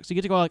 cool Touch a Truck. So you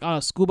get to go like on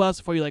a school bus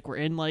before you like were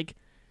in like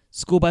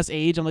school bus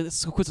age. I'm like, this is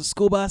so cool. It's a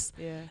school bus.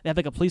 Yeah. They had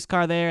like a police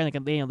car there, and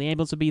like the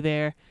ambulance would be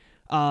there.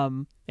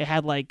 It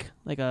had like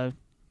a,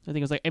 I think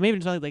it was like, it may have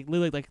been like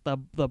literally like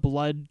the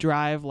blood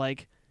drive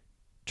like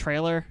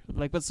trailer,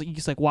 like, but so you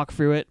just like walk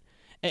through it.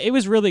 It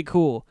was really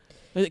cool.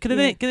 We used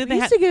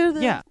to go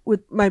there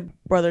with my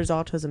brother's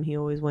autism. He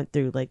always went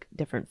through like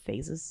different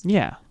phases.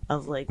 Yeah.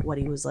 Of like what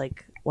he was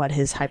like, what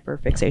his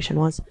hyperfixation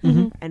was,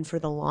 and for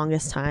the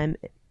longest time,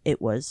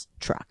 it was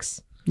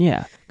trucks.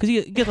 Yeah, because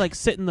you get like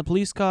sit in the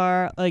police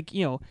car, like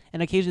and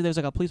occasionally there's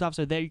like a police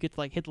officer there. You get to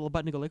like hit the little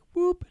button and go like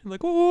whoop, and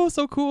like oh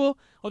so cool.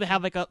 Or they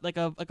have like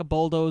a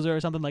bulldozer or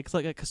something like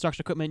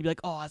construction equipment. And you'd be like,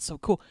 oh that's so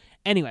cool.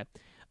 Anyway,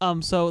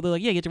 so they're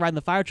like, yeah, you get to ride in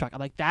the fire truck. I'm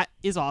like, that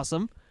is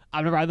awesome.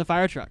 I'm gonna ride in the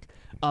fire truck.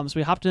 So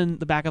we hopped in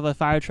the back of the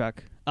fire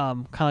truck,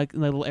 kind of like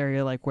in the little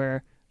area like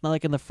where not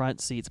like in the front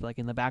seats but like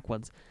in the back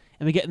ones.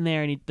 And we get in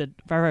there and the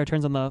firefighter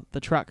turns on the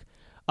truck.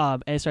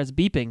 And it starts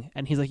beeping,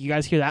 and he's like, you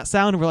guys hear that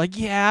sound? And we're like,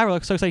 yeah. We're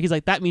like so excited. He's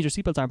like, that means your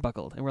seatbelts aren't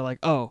buckled. And we're like,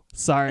 oh,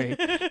 sorry.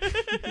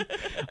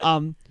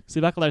 So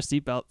we buckled our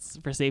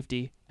seatbelts for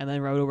safety, and then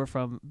rode over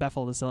from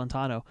Bethel to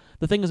Celentano.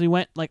 The thing is, we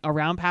went like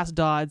around past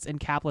Dodds and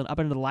Kaplan up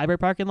into the library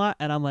parking lot,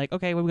 and I'm like,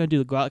 okay, what are we going to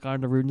do? Go out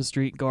onto Rudin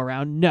Street, go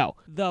around? No.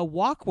 The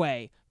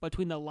walkway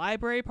between the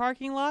library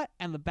parking lot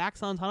and the back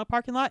Celentano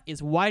parking lot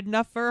is wide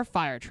enough for a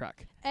fire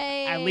truck.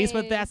 Hey. At least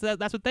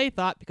that's what they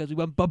thought, because we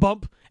went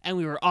bump and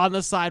we were on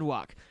the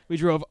sidewalk. We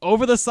drove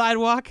over the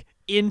sidewalk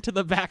into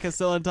the back of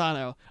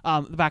Celentano,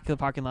 the back of the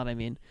parking lot, I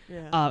mean.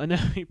 Yeah. And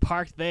then we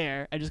parked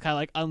there and just kind of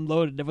like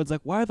unloaded. Everyone's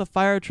like, why are the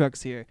fire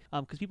trucks here?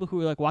 Because people who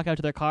were like walking out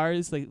to their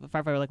cars, like the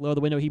firefighter would like lower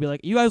the window. He'd be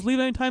like, you guys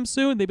leaving anytime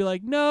soon? They'd be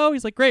like, no.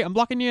 He's like, great, I'm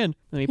blocking you in.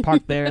 And we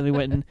parked there and we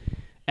went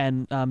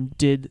and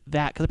did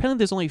that, because apparently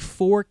there's only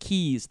 4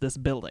 keys this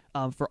building.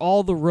 For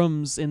all the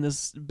rooms in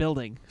this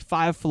building,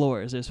 5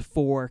 floors, there's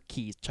 4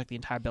 keys to check the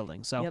entire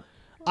building. So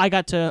I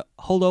got to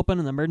hold open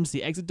an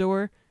emergency exit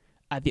door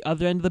at the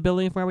other end of the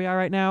building from where we are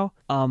right now.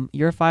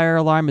 Your fire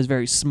alarm is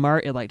very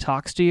smart. It like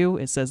talks to you.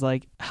 It says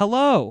like,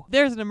 hello,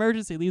 there's an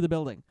emergency, leave the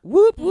building.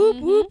 Whoop whoop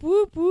whoop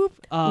whoop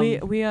whoop.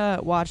 We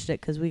watched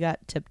it because we got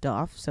tipped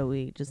off, so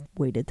we just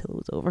waited till it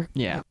was over.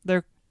 Yeah,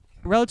 they're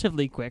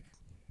relatively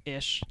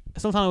quick-ish.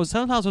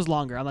 Sometimes was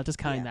longer. I'm not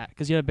discounting that,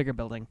 because you had a bigger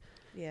building.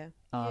 Yeah.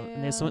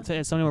 And there's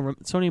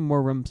so many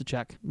more rooms to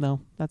check.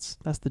 No, that's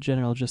the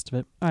general gist of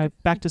it. All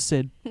right, back to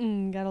Sid.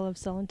 Gotta love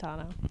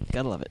Celentano.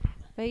 Gotta love it.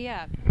 But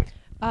yeah,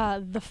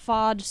 the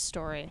FOD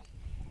story,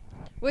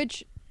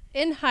 which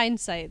in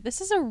hindsight,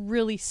 this is a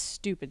really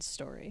stupid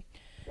story.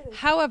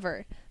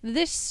 However,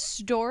 this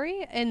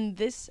story and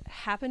this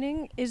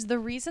happening is the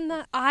reason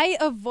that I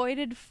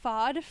avoided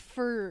FOD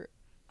for,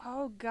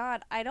 oh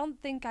God, I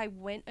don't think I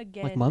went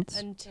again months?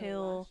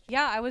 until,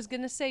 yeah, I was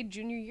going to say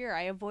junior year.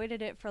 I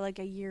avoided it for like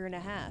a year and a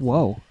half.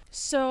 Whoa.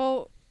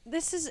 So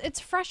it's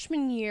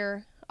freshman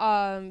year,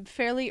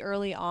 fairly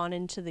early on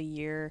into the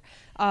year,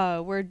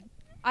 where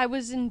I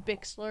was in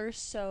Bixler.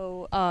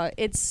 So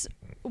it's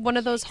one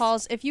of those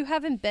halls. If you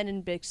haven't been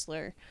in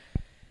Bixler,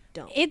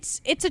 don't.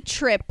 It's a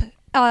trip.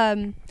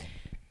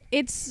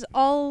 It's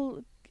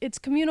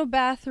communal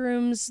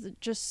bathrooms,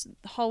 just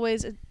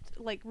hallways.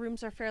 Like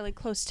rooms are fairly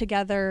close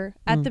together.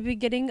 At the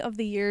beginning of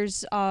the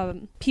years,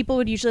 people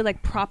would usually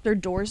like prop their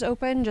doors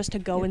open just to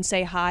go and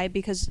say hi,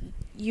 because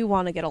you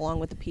want to get along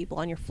with the people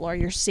on your floor.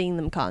 You're seeing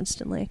them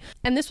constantly.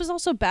 And this was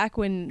also back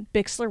when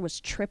Bixler was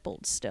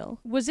tripled still.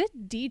 Was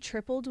it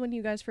de-tripled when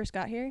you guys first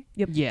got here?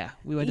 Yep. Yeah,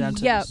 we went down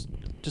to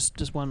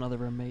just one other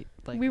roommate.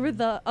 Like we were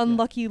the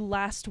unlucky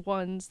last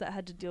ones that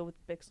had to deal with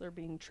Bixler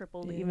being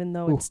tripled, even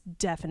though it's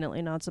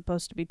definitely not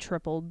supposed to be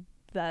tripled.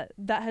 That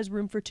has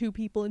room for 2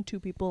 people and 2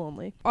 people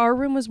only. Our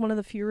room was one of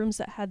the few rooms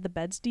that had the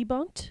beds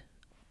debunked.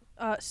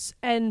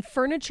 And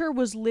furniture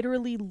was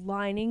literally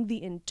lining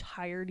the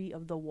entirety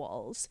of the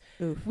walls.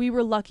 Oof. We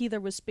were lucky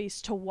there was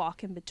space to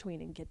walk in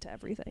between and get to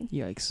everything.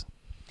 Yikes.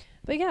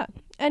 But yeah,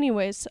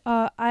 anyways,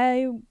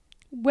 I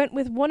went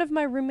with one of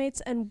my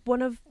roommates and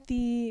one of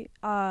the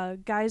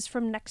guys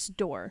from next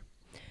door.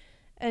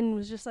 And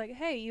was just like,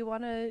 hey, you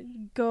want to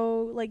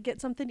go, like,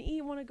 get something to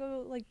eat? Want to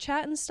go, like,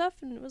 chat and stuff?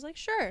 And it was like,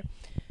 sure.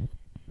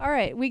 All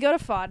right, we go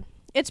to FOD.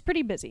 It's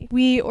pretty busy.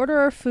 We order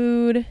our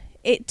food.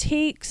 It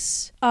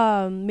takes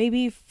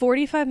maybe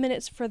 45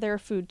 minutes for their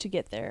food to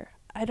get there.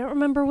 I don't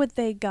remember what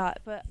they got,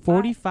 but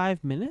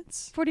 45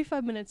 minutes?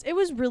 45 minutes. It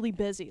was really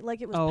busy.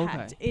 Like, it was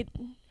packed. Okay.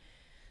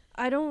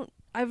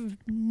 I've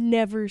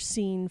never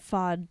seen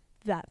FOD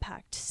that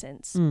packed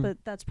since, but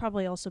that's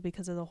probably also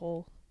because of the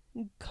whole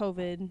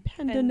COVID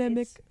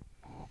pandemic.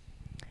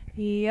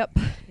 Yep.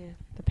 Yeah,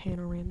 the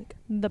panoramic.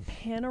 The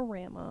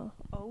panorama.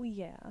 Oh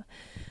yeah.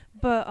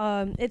 But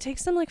it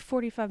takes them like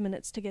 45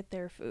 minutes to get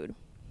their food.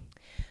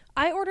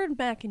 I ordered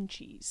mac and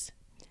cheese.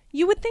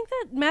 You would think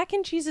that mac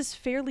and cheese is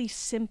fairly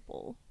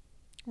simple,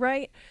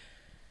 right?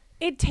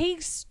 It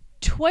takes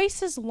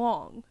twice as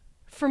long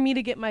for me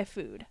to get my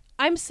food.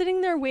 I'm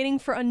sitting there waiting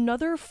for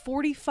another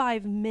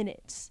 45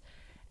 minutes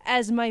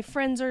as my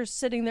friends are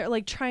sitting there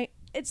like trying.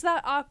 It's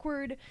that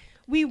awkward.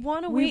 We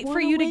want to wait for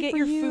you to get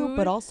your food.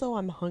 But also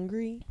I'm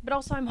hungry.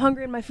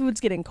 And my food's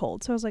getting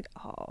cold. So I was like,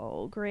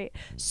 oh, great.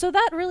 So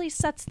that really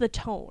sets the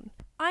tone.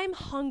 I'm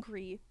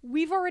hungry.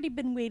 We've already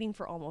been waiting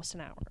for almost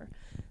an hour.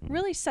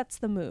 Really sets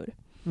the mood.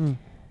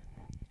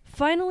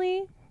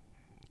 Finally,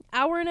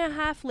 hour and a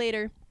half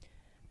later,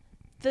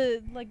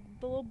 the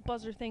little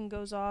buzzer thing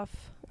goes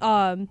off.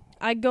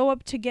 I go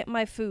up to get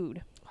my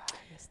food. I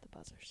miss the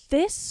buzzers.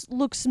 This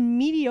looks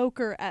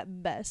mediocre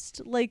at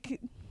best.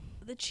 Like,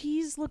 the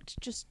cheese looked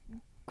just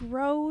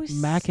gross.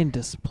 Mac and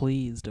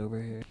displeased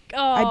over here.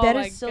 Oh, I bet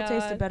my it still God.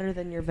 tasted better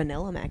than your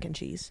vanilla mac and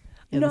cheese.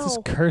 Yeah, this is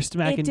cursed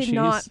mac and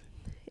cheese.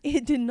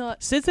 It did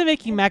not. Since they're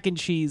making mac and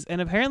cheese,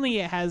 and apparently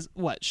it has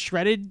what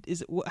shredded?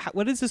 Is it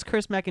what is this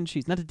cursed mac and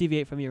cheese? Not to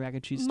deviate from your mac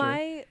and cheese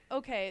story.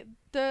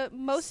 The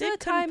most Sid of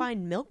the time, couldn't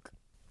find milk.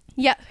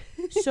 Yeah.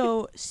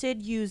 So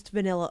Sid used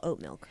vanilla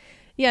oat milk.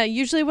 Yeah.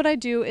 Usually, what I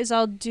do is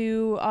I'll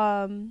do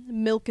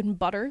milk and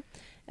butter,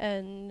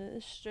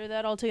 and stir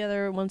that all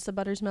together. Once the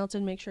butter's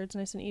melted, make sure it's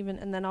nice and even,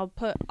 and then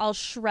I'll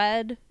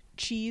shred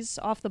cheese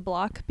off the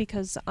block,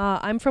 because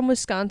I'm from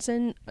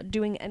Wisconsin.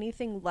 Doing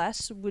anything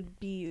less would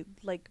be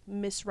like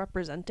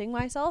misrepresenting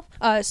myself.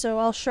 So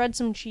I'll shred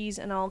some cheese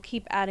and I'll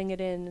keep adding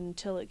it in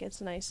until it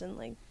gets nice and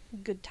like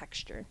good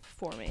texture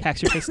for me.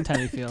 Texture takes some time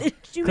to feel. Did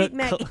you make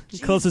mac and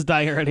cheese? Close is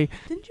dying already.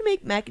 Didn't you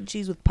make mac and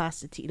cheese with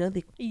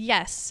pastatita?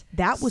 Yes.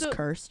 That was So,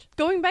 cursed.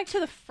 Going back to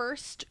the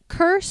first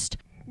cursed,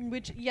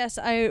 which yes,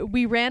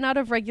 we ran out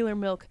of regular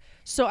milk.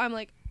 So I'm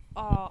like,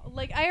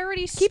 I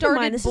already Keep started in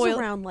mind, this is boiling.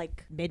 around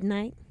like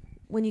midnight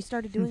when you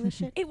started doing this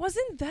shit. It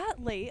wasn't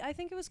that late. I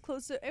think it was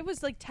close to. It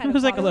was like 10. It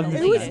was like o'clock.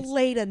 11. It was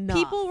late enough.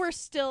 People were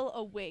still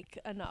awake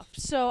enough.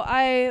 So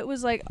I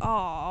was like,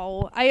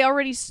 oh, I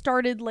already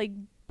started like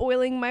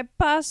boiling my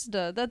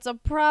pasta. That's a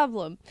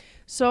problem.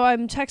 So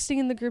I'm texting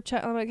in the group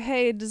chat. I'm like,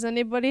 hey, does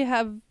anybody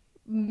have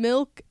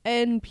milk?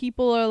 And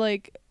people are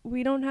like,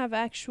 we don't have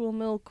actual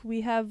milk.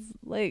 We have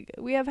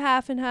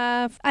half and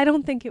half. I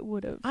don't think it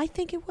would have. I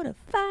think it would have.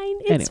 Fine.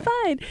 It's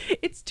fine.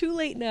 It's too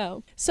late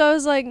now. So I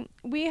was like,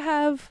 we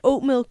have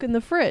oat milk in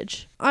the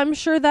fridge. I'm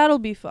sure that'll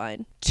be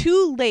fine.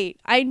 Too late.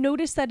 I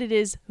noticed that it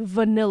is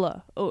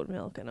vanilla oat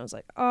milk. And I was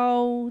like,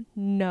 oh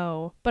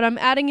no. But I'm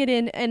adding it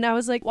in. And I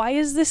was like, why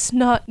is this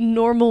not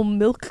normal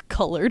milk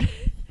colored?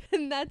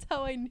 And that's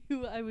how I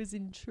knew I was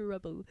in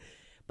trouble.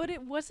 But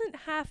it wasn't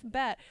half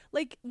bad.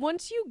 Like,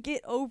 once you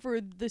get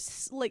over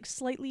this, like,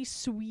 slightly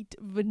sweet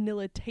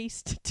vanilla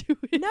taste to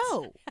it.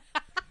 No.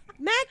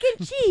 Mac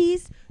and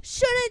cheese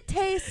shouldn't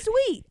taste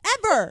sweet,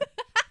 ever.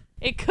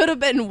 It could have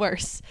been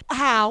worse.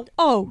 How?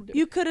 Oh,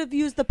 you could have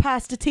used the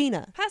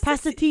pastatina.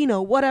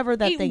 Pastatino, whatever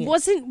that thing It is.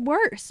 wasn't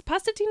worse.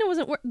 Pastatina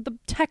wasn't worse. The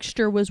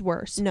texture was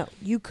worse. No,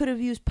 you could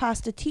have used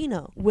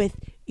pastatino with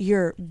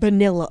your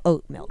vanilla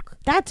oat milk.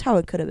 That's how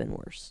it could have been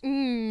worse.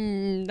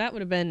 That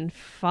would have been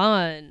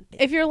fun.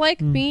 If you're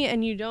like me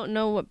and you don't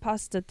know what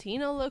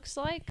pastatino looks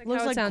like Looks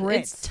how it like sounds,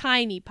 grits. it's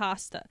tiny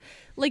pasta.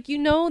 Like, you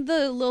know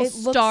the little It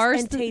looks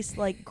stars and tastes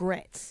like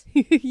grits.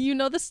 you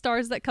know the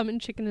stars that come in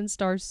chicken and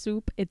stars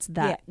soup? It's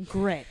that. Yeah,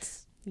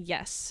 grits.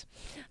 Yes.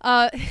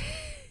 And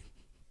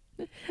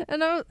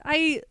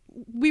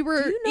we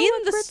were Do you know in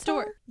what the grits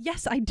store. are?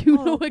 Yes, I do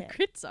know okay. what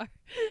grits are.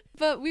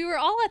 But we were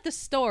all at the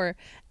store,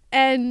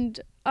 and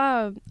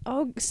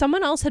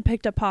someone else had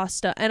picked up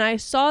pasta, and I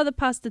saw the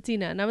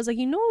pastatina, and I was like,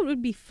 you know what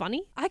would be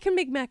funny? I can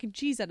make mac and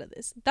cheese out of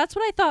this. That's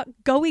what I thought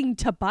going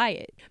to buy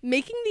it.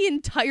 Making the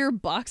entire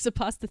box of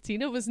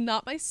pastatina was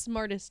not my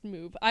smartest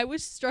move. I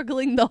was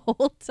struggling the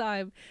whole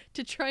time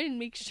to try and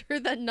make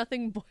sure that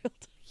nothing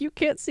boiled. You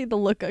can't see the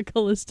look on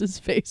Callista's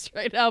face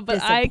right now,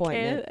 but I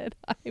can, and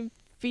I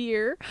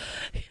fear.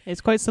 It's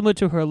quite similar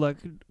to her look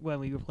when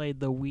we played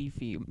the Wii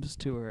themes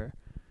to her,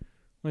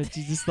 when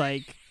she's just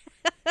like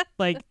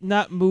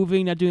not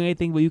moving, not doing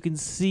anything, but you can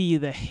see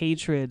the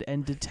hatred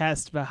and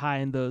detest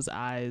behind those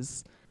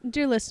eyes.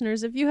 Dear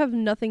listeners, if you have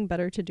nothing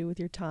better to do with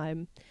your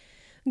time,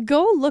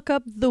 go look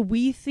up the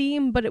Wii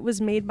theme, but it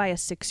was made by a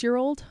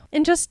 6-year-old,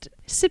 and just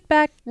sit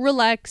back,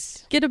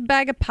 relax, get a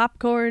bag of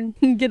popcorn,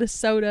 get a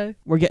soda.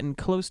 We're getting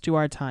close to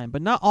our time,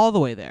 but not all the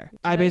way there.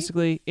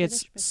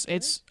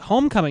 It's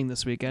homecoming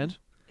this weekend.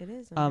 It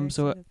is.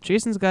 So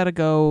Jason's got to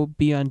go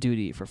be on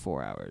duty for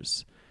 4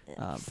 hours.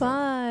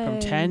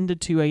 From 10 to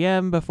 2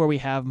 a.m. before we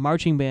have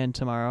marching band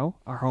tomorrow,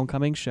 our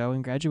homecoming show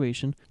and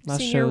graduation.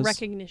 Senior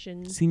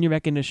recognition. Senior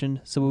recognition.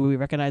 So we'll be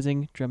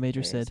recognizing Drum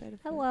Major Sid.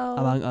 Hello.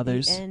 Among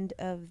others. The end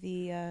of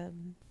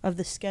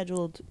the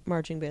scheduled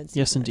marching band.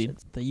 Yes, indeed.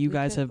 That you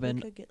guys have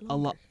been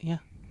along. Yeah,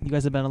 you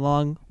guys have been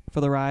along for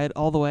the ride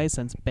all the way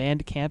since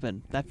band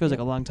camping. That feels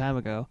like a long time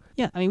ago.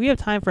 Yeah, I mean we have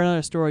time for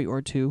another story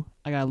or two.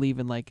 I gotta leave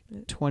in like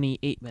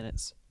 28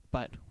 minutes.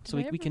 But so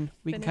we can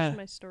kind of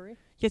my story.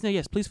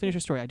 Yes, please finish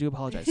your story. I do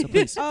apologize. So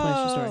please finish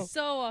your story.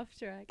 So off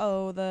track.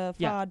 Oh, the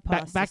FOD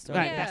pasta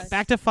story.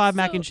 Back to FOD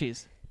mac and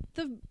cheese.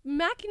 The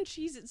mac and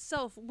cheese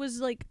itself was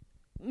like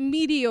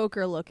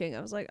mediocre looking.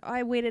 I was like,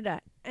 I waited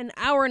an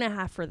hour and a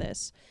half for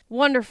this.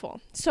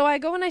 Wonderful. So I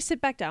go and I sit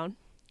back down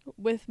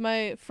with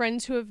my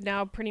friends who have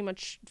now pretty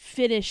much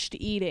finished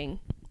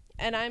eating.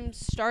 And I'm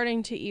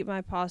starting to eat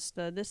my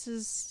pasta. This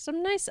is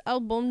some nice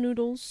elbow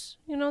noodles.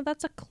 You know,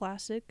 that's a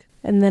classic.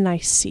 And then I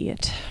see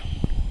it.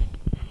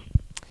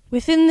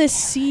 Within this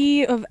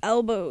sea of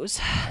elbows,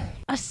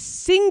 a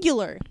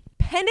singular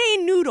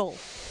penne noodle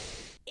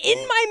in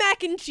my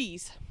mac and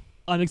cheese.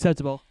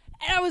 Unacceptable.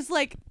 And I was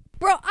like,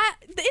 bro,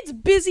 it's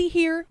busy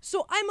here,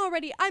 so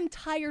I'm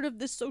tired of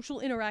this social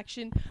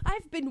interaction.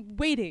 I've been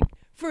waiting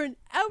for an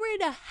hour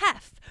and a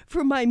half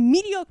for my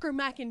mediocre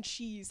mac and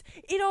cheese.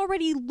 It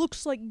already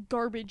looks like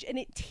garbage, and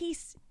it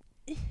tastes...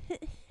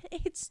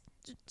 it's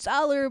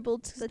tolerable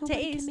to the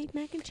taste. Can make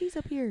mac and cheese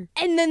up here.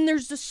 And then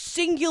there's a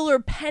singular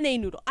penne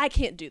noodle. I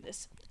can't do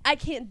this. I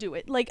can't do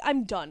it. Like,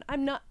 I'm done.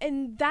 I'm not...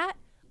 And that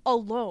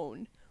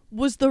alone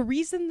was the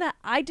reason that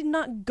I did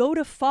not go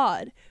to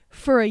FOD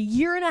for a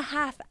year and a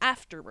half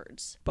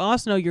afterwards. But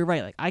also, no, you're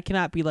right. Like, I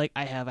cannot be like,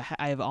 I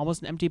have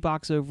almost an empty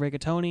box of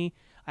rigatoni.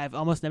 I have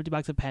almost an empty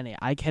box of penne.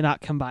 I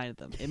cannot combine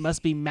them. It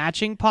must be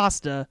matching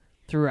pasta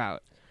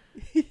throughout.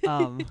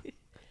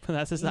 But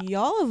that's just not...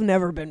 Y'all have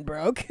never been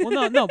broke.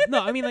 Well, no.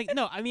 I mean,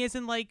 as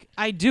in, like,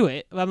 I do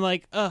it. I'm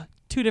like,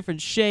 two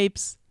different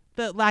shapes.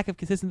 The lack of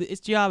consistency.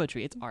 It's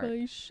geometry. It's art.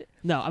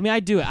 No, I mean, I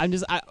do it. I'm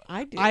just,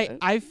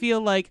 I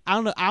feel like,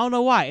 I don't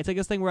know why. It's like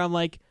this thing where I'm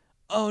like,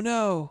 oh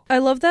no. I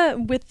love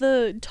that with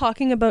the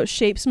talking about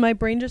shapes, my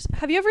brain just...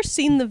 Have you ever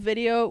seen the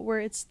video where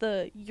it's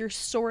you're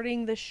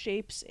sorting the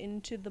shapes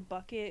into the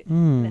bucket?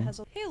 And it has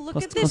a... Hey, look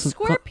at this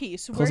square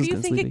piece. Where do you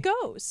think it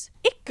goes?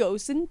 It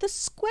goes in the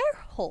square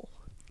hole.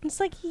 It's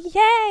like,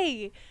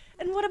 yay!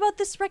 And what about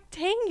this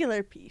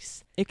rectangular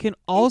piece? It can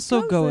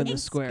also go in the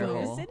square hole.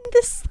 It goes in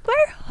the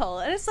square hole.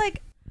 And it's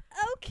like,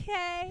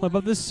 okay. What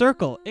about this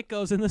circle? It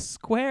goes in the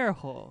square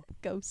hole.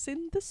 It goes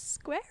in the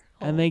square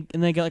hole. And they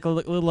get like a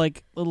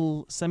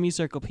little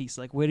semicircle piece.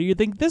 Like, where do you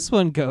think this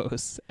one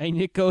goes? And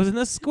it goes in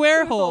the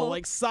square hole,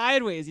 like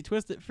sideways. You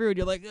twist it through, and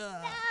you're like,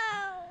 ugh.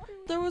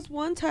 There was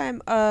one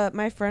time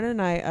my friend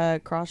and I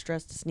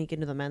cross-dressed to sneak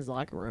into the men's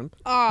locker room.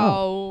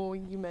 Oh,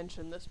 you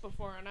mentioned this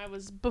before, and I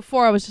was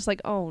just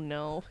like, oh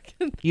no.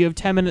 You have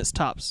 10 minutes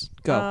tops.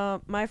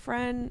 Go. My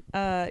friend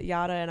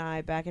Yada and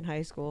I, back in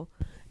high school,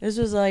 this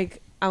was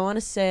like, I want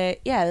to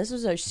say, this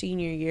was our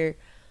senior year.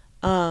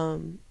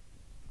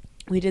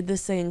 We did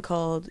this thing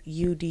called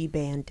UD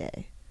Band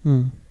Day,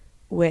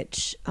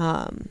 which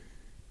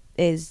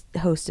is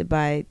hosted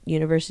by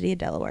University of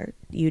Delaware,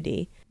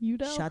 UD.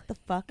 Shut the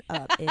fuck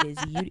up. It is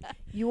UD.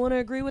 You want to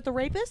agree with the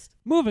rapist?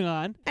 Moving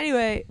on.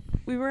 Anyway,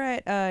 We were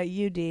at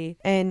UD,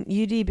 and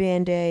UD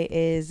Band Day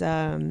is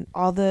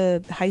all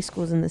the high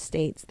schools in the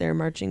States, their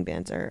marching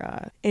bands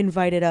are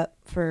invited up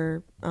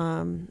for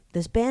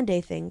this Band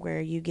Day thing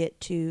where you get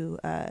to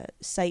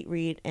sight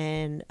read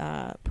and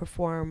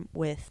perform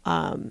with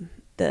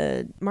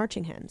the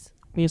marching hands.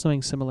 We have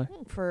something similar.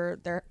 For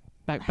their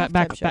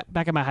back show.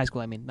 back in my high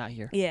school, I mean, not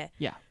here. Yeah.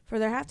 Yeah. For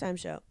their halftime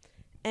show.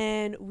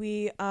 And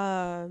we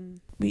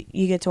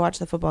you get to watch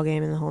the football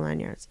game in the whole 9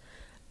 yards.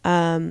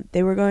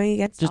 They were going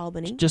against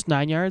Albany. Just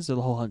 9 yards or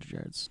the whole 100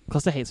 yards?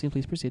 Close to Hastings,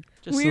 please proceed.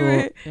 Just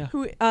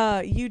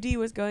UD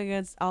was going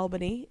against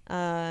Albany,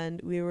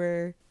 and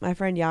my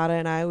friend Yada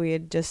and we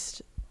had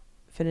just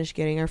finished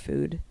getting our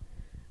food.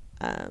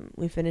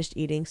 We finished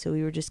eating, so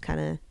we were just kind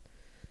of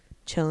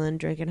chilling,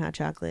 drinking hot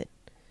chocolate.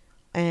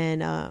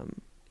 And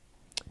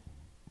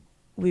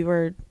we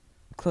were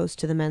close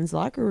to the men's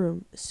locker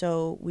room,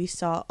 so we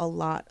saw a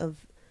lot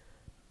of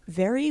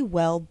very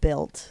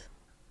well-built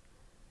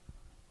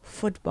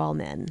football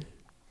men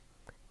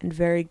and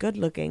very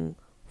good-looking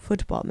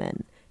football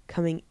men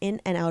coming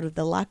in and out of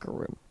the locker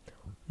room.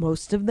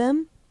 Most of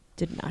them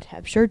did not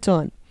have shirts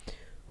on.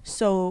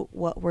 So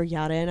what were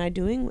Yada and I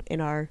doing in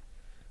our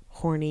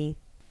horny,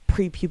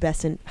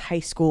 prepubescent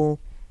high school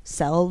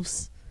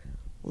selves?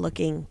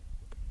 Looking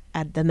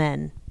at the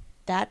men.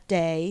 That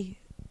day,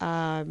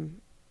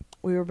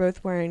 we were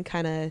both wearing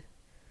kind of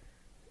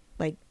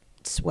like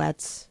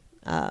sweats.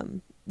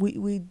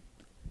 We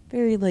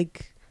very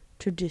like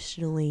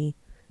traditionally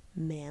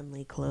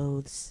manly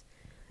clothes,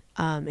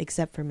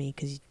 except for me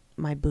because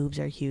my boobs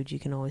are huge. You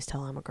can always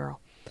tell I'm a girl.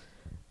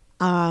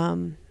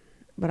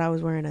 But I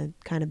was wearing a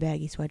kind of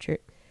baggy sweatshirt,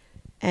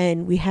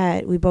 and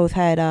we both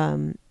had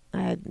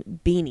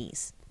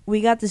beanies. We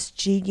got this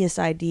genius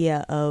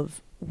idea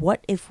of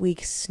what if we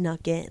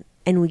snuck in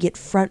and we get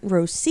front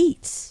row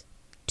seats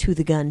to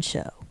the gun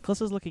show.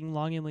 Clissa's looking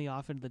longingly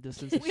off into the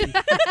distance.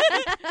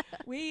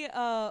 We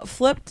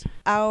flipped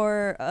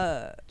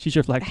our She's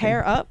reflecting.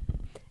 hair up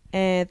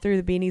and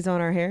threw the beanies on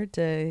our hair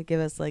to give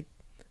us like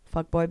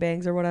fuckboy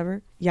bangs or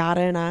whatever.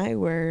 Yada and I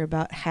were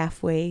about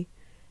halfway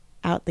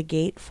out the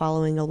gate,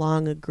 following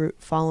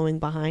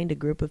behind a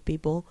group of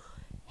people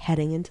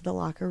heading into the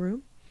locker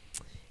room.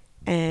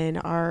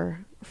 And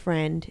our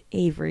friend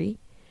Avery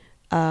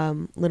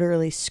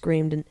literally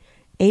screamed. And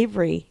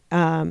Avery,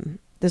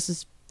 this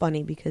is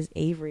funny because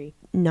Avery,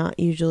 not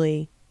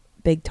usually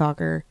big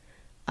talker,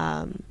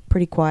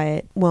 pretty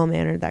quiet,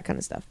 well-mannered, that kind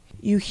of stuff.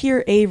 You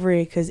hear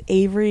Avery because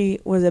Avery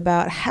was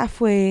about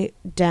halfway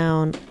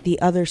down the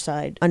other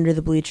side under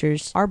the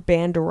bleachers. Our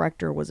band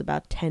director was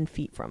about 10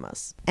 feet from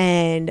us.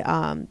 And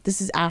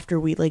this is after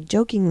we like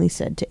jokingly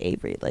said to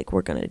Avery, like,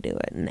 we're going to do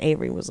it. And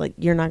Avery was like,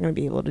 you're not going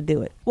to be able to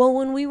do it. Well,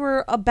 when we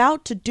were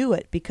about to do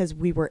it, because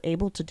we were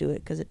able to do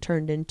it because it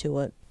turned into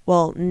it,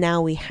 well,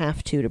 now we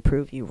have to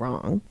prove you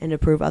wrong and to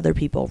prove other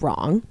people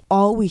wrong.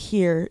 All we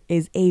hear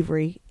is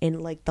Avery in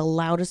like the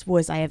loudest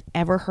voice I have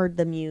ever heard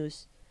them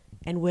use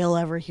and will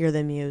ever hear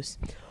them use.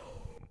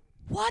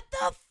 What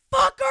the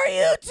fuck are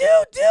you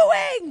two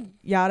doing?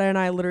 Yada and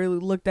I literally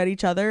looked at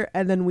each other,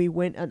 and then we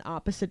went an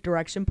opposite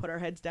direction, put our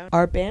heads down.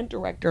 Our band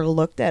director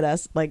looked at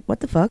us like, what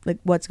the fuck? Like,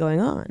 what's going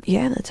on?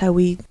 Yeah, that's how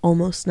we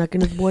almost snuck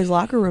into the boys'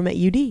 locker room at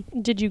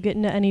UD. Did you get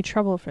into any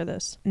trouble for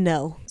this?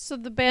 No. So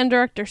the band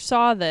director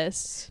saw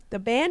this. The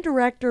band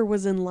director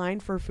was in line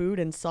for food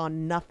and saw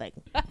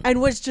nothing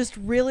and was just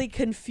really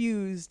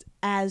confused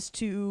as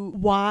to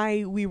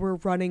why we were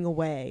running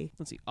away.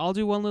 Let's see. I'll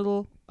do one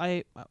little.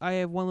 I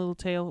have one little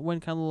tale, one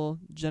kind of little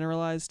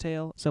generalized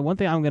tale. So one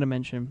thing I'm going to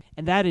mention,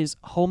 and that is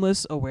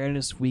Homeless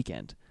Awareness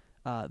Weekend.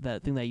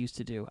 That thing that I used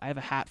to do. I have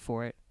a hat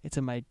for it. It's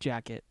in my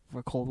jacket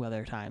for cold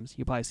weather times.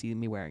 You'll probably see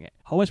me wearing it.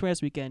 Homeless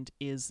Awareness Weekend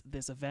is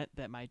this event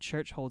that my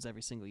church holds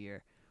every single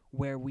year,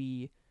 where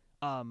we,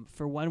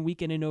 for 1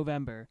 weekend in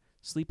November,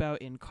 sleep out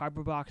in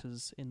cardboard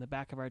boxes in the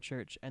back of our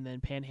church and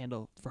then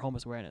panhandle for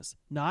homeless awareness.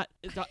 No,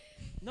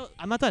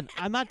 I'm not done.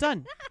 I'm not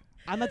done.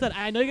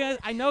 I know you guys.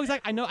 I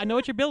know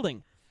what you're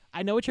building.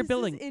 I know what you're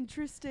building. This is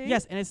interesting.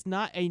 Yes, and it's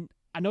not a.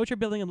 I know what you're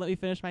building, and let me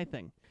finish my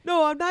thing.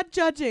 No, I'm not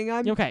judging.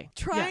 I'm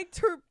trying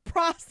to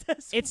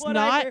process. It's what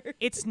not. I heard.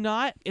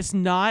 It's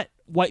not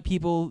white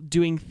people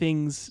doing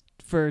things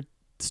for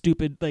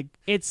stupid. Like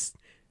it's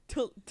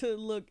to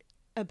look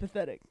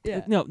empathetic.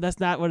 Yeah. No,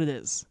 that's not what it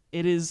is.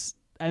 It is.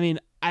 I mean,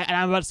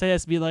 I'm about to say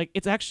this to be like,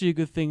 it's actually a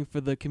good thing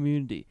for the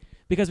community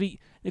because we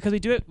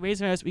do it. Raise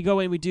awareness. We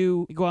go in. We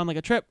go on like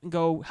a trip and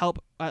go help.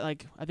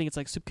 Like I think it's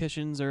like soup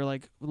kitchens or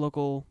like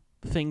local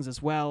things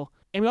as well.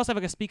 And we also have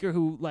like a speaker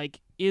who like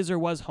is or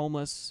was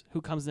homeless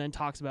who comes in and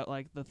talks about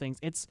like the things.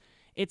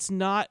 It's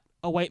not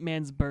a white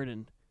man's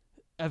burden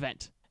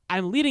event.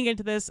 I'm leading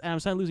into this and I'm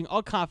starting losing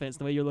all confidence in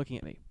the way you're looking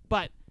at me.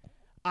 But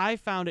I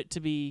found it to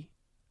be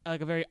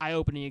like a very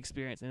eye-opening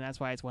experience, and that's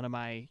why it's one of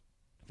my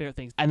favorite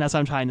things. And that's what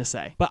I'm trying to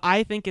say. But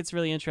I think it's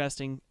really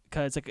interesting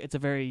because it's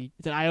an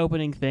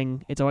eye-opening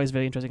thing. It's always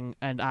very interesting,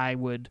 and I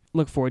would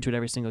look forward to it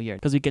every single year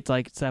because we get to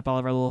like set up all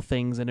of our little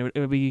things, and it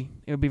would be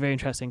very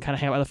interesting. Kind of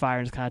hang out by the fire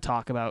and just kind of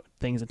talk about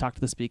things and talk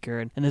to the speaker.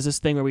 And there's this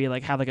thing where we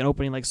like have like an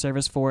opening like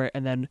service for it,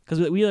 and then because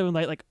we live in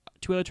like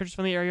two other churches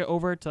from the area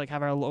over to like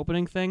have our little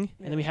opening thing,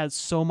 and then we had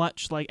so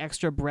much like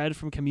extra bread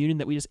from communion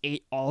that we just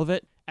ate all of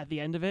it at the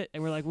end of it,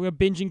 and we're like, we're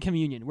binging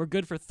communion. We're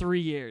good for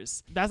 3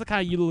 years. That's the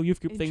kind of little youth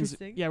group things.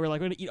 Yeah, we're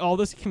like, we're gonna eat all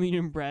this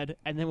communion bread,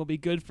 and then we'll be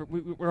good for.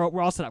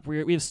 We're all set up.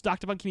 We have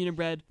stocked up on communion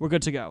bread. We're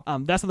good to go.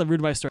 That's not the root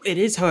of my story. It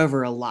is,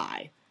 however, a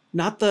lie.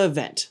 Not the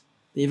event.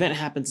 The event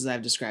happens as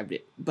I've described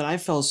it, but I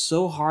fell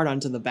so hard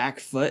onto the back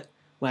foot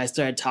when I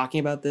started talking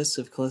about this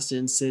with Callista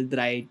and Sid that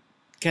I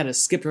kind of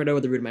skipped right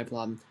over the root of my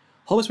problem.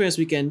 Homeless Awareness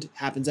Weekend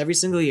happens every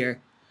single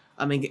year.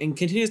 And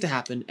continues to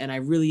happen, and I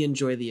really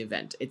enjoy the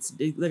event.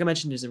 Like I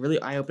mentioned, it's a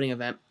really eye-opening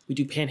event. We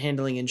do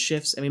panhandling in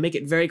shifts, and we make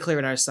it very clear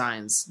in our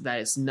signs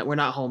that we're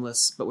not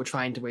homeless, but we're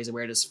trying to raise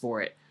awareness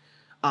for it,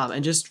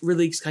 and just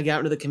really kind of get out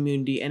into the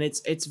community. And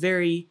it's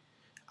very,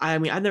 I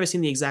mean, I've never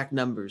seen the exact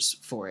numbers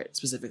for it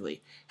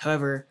specifically.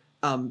 However,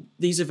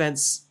 these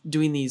events,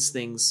 doing these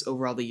things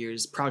over all the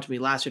years, prompted me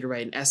last year to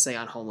write an essay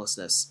on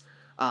homelessness,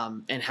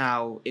 and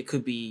how it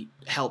could be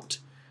helped.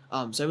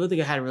 So I really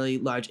think it had a really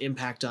large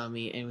impact on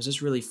me, and it was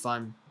just really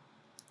fun.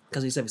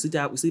 Because we said we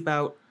sleep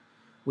out,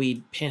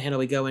 we panhandle,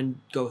 we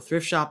go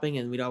thrift shopping,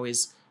 and we'd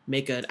always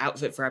make an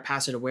outfit for our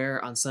pastor to wear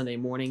on Sunday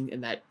morning,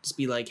 and that just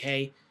be like,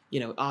 hey,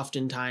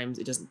 oftentimes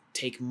it doesn't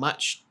take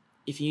much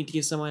if you need to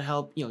give someone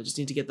help, just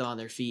need to get them on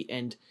their feet.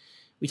 And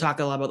we talk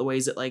a lot about the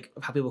ways that like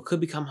how people could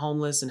become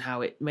homeless and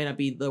how it may not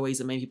be the ways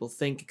that many people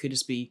think. It could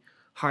just be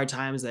hard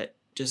times that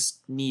just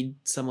need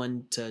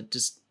someone to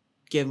just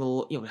give them a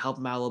little, help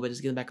them out a little bit,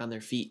 just get them back on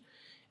their feet.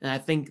 And I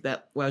think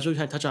that what I was really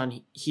trying to touch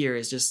on here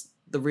is just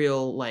the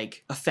real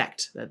like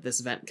effect that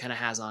this event kind of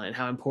has on it, and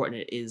how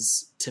important it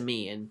is to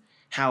me, and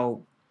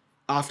how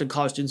often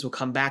college students will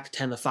come back to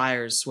tend the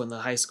fires when the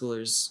high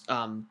schoolers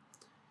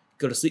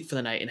go to sleep for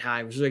the night, and how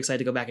I was really excited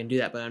to go back and do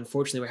that. But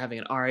unfortunately, we're having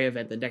an RA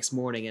event the next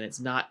morning, and it's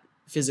not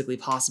physically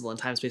possible in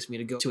time and space for me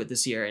to go to it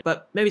this year.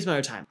 But maybe some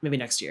other time, maybe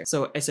next year.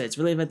 So I said, it's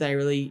really an event that I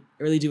really,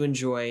 really do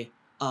enjoy.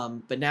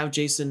 But now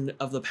Jason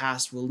of the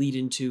past will lead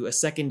into a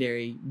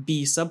secondary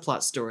B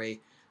subplot story,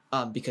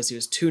 because he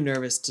was too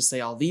nervous to say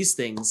all these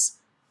things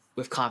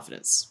with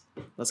confidence.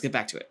 Let's get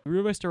back to it. The root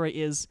of my story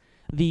is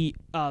the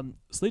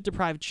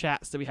sleep-deprived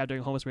chats that we had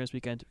during Homeless Awareness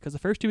Weekend, because the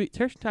first two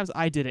times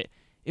I did it,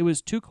 it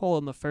was too cold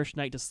on the first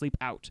night to sleep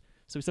out,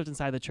 so we slept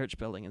inside the church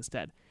building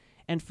instead.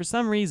 And for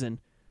some reason,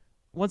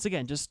 once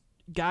again, just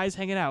guys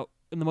hanging out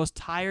in the most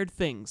tired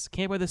things,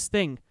 can't wear this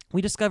thing,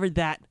 we discovered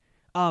that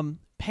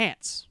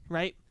pants,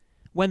 right?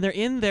 When they're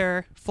in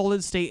their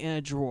folded state in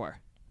a drawer,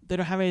 they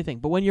don't have anything.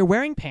 But when you're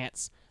wearing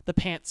pants, the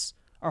pants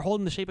are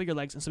holding the shape of your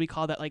legs, and so we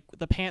call that like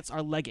the pants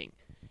are legging.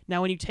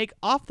 Now, when you take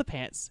off the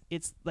pants,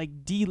 it's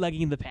like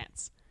de-legging the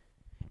pants.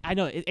 I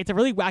know it's a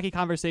really wacky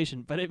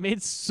conversation, but it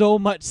made so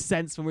much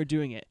sense when we're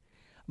doing it.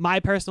 My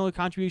personal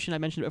contribution, I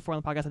mentioned it before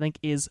on the podcast, I think,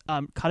 is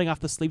cutting off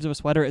the sleeves of a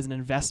sweater is an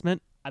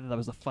investment. I thought that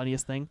was the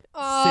funniest thing. Sid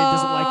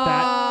doesn't like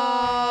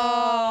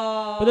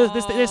that. But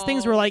there's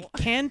things where like,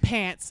 can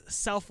pants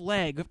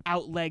self-leg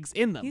without legs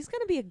in them? He's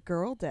gonna be a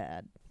girl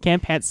dad. Can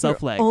pants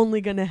self-leg? Only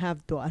gonna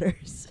have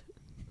daughters.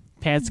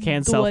 Pants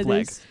can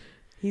self-leg.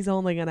 He's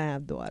only gonna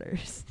have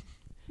daughters.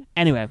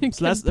 Anyway,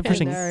 so that's the first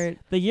thing.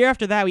 The year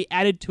after that, we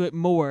added to it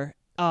more,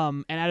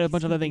 and added a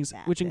bunch of other things,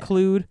 which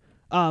include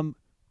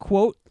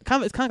quote. It's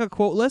kind of like a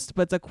quote list,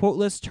 but it's a quote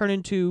list turned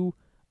into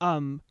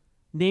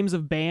names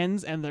of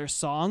bands and their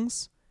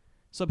songs.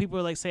 So people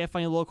are like, say a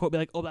funny little quote, be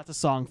like, "Oh, that's a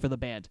song for the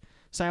band."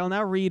 So I will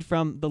now read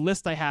from the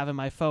list I have in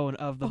my phone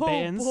of the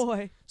bands. Oh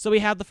boy! So we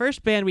have the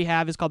first band we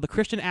have is called the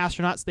Christian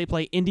Astronauts. They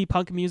play indie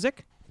punk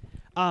music.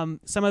 Some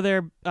of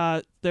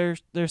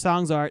their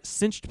songs are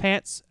 "Cinched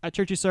Pants," "A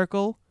Churchy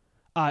Circle,"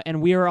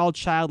 and "We Are All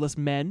Childless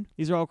Men."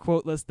 These are all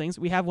quote list things.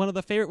 We have one of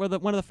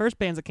the first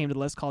bands that came to the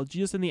list called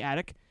Jesus in the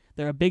Attic.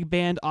 They're a big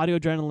band, audio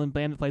adrenaline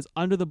band that plays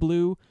Under the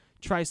Blue,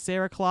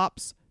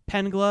 Triceraclops,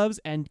 Pen Gloves,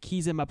 and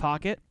Keys in My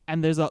Pocket.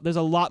 And there's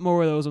a lot more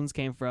where those ones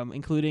came from,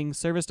 including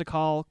Service to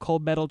Call,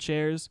 Cold Metal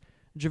Chairs,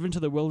 Driven to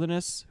the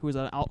Wilderness, who is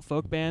an alt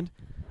folk band,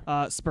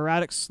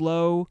 Sporadic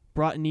Slow,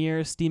 Brought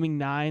Near, Steaming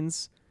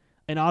Nines,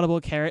 Inaudible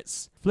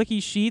Carrots,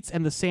 Flicky Sheets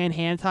and the Sand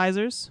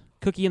Handtizers,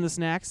 Cookie and the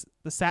Snacks,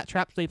 the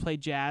Satraps. They play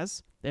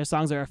jazz. Their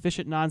songs are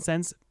Efficient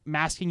Nonsense,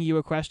 Masking You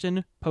a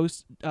Question,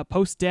 Post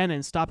Den,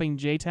 and Stopping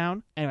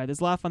J-Town. Anyway,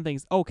 there's a lot of fun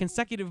things. Oh,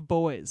 Consecutive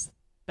Boys.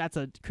 That's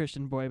a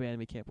Christian boy band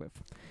we can't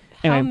with.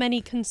 Anyway, how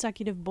many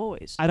consecutive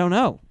boys? I don't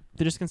know.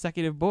 They're just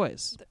consecutive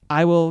boys.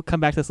 I will come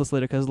back to this list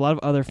later because there's a lot of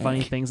other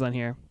funny things on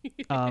here.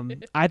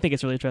 I think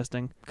it's really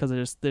interesting because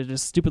they're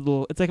just stupid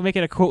little. It's like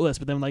making a quote list,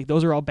 but then like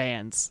those are all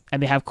bands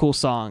and they have cool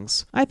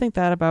songs. I think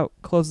that about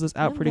closes this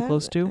out pretty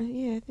close too.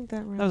 Yeah, I think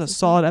that was a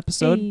solid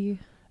episode.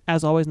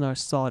 As always, another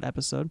solid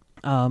episode.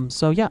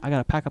 So yeah, I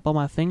gotta pack up all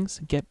my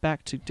things, get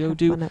back to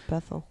fun at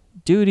Bethel.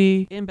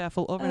 Duty in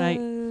Bethel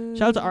overnight.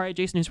 Shout out to R.A.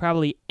 Jason who's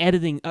probably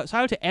editing. Shout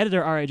out to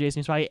editor R.A.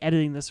 Jason who's probably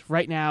editing this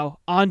right now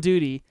on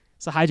duty.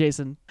 So hi,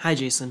 Jason. Hi,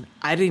 Jason.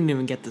 I didn't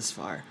even get this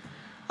far.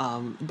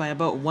 By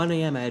about 1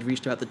 a.m., I had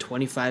reached about the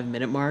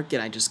 25-minute mark,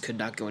 and I just could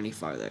not go any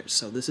farther.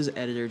 So this is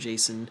editor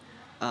Jason,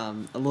 a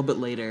little bit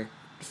later,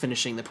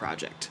 finishing the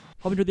project.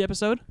 Hope you enjoyed the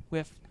episode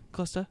with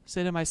Costa,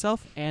 Sid, and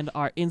myself, and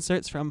our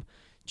inserts from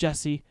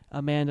Jesse,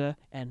 Amanda,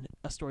 and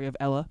A Story of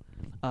Ella.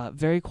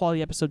 Very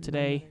quality episode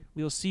today.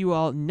 We will see you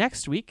all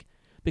next week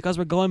because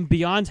we're going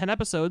beyond 10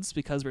 episodes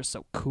because we're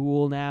so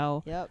cool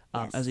now. Yep.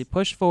 As we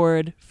push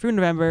forward through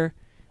November,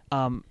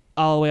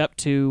 all the way up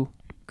to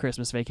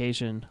Christmas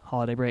vacation,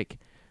 holiday break,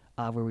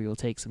 where we will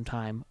take some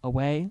time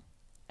away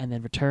and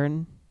then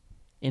return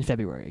in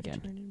February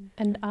again.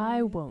 And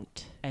I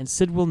won't. And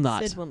Sid will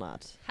not. Sid will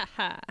not.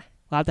 Haha.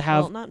 Well, We'll have to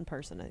have not in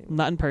person anyway.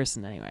 not in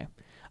person anyway.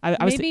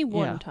 I was Maybe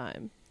one yeah.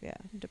 time. Yeah.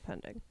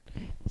 Depending.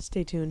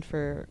 Stay tuned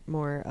for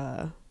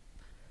more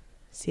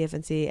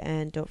CFNC,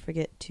 and don't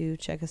forget to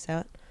check us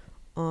out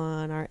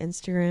on our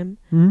Instagram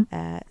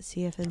at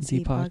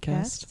CFNC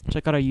Podcast.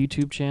 Check out our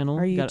YouTube channel.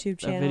 Our We got YouTube a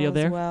channel video as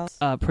there.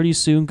 well. Pretty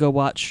soon, go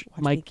watch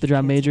Mike Mickey the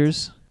Drum Kansas.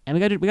 Majors, and we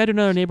got to do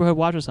another neighborhood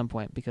watch at some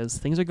point because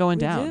things are going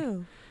We down.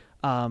 do.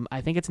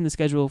 I think it's in the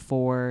schedule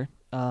for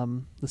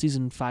the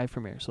season 5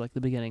 premiere, so like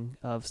the beginning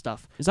of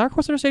stuff. Is our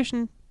course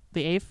station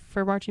the 8th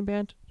for marching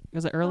band?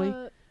 Is it early?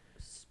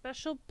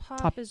 Special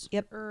pop is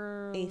Yep.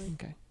 early. 8th.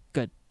 Okay,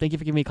 good. Thank you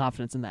for giving me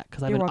confidence in that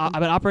because I've You're been welcome.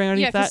 I've been operating Yeah,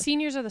 underneath because that.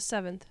 seniors are the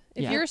 7th.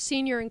 If Yeah. you're a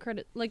senior in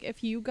credit, like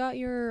if you got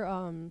your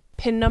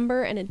PIN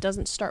number and it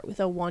doesn't start with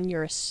a 1,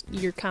 you're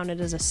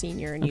counted as a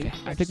senior. And Okay, you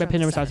I think my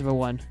pin number starts with a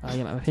 1.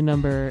 Yeah, my pin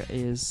number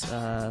is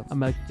I'm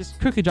gonna just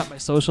quickly drop my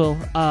social.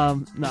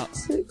 No.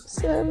 6,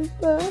 7,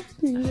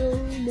 5,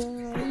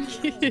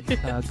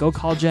 9. Go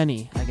call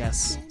Jenny, I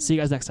guess. See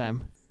you guys next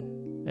time.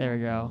 There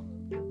we go.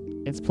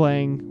 It's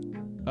playing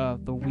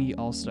the Wii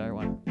All-Star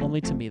one. Only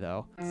to me,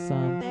 though.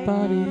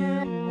 Somebody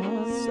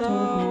wants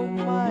so to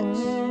much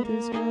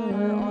this for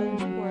all your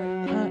support.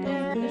 And don't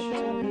forget to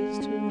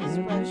spread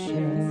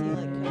CFNC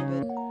like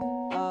COVID.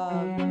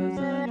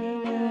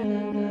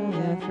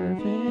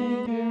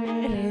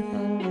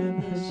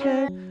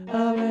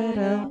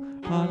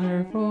 On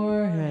her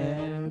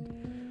forehead.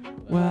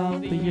 Well,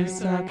 the years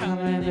start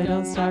coming and they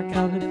don't start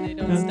coming and they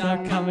don't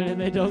stop coming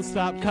and they don't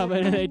stop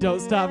coming and they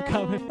don't stop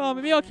coming. Oh,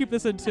 maybe I'll keep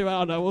this in too. I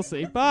don't know. We'll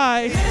see.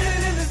 Bye.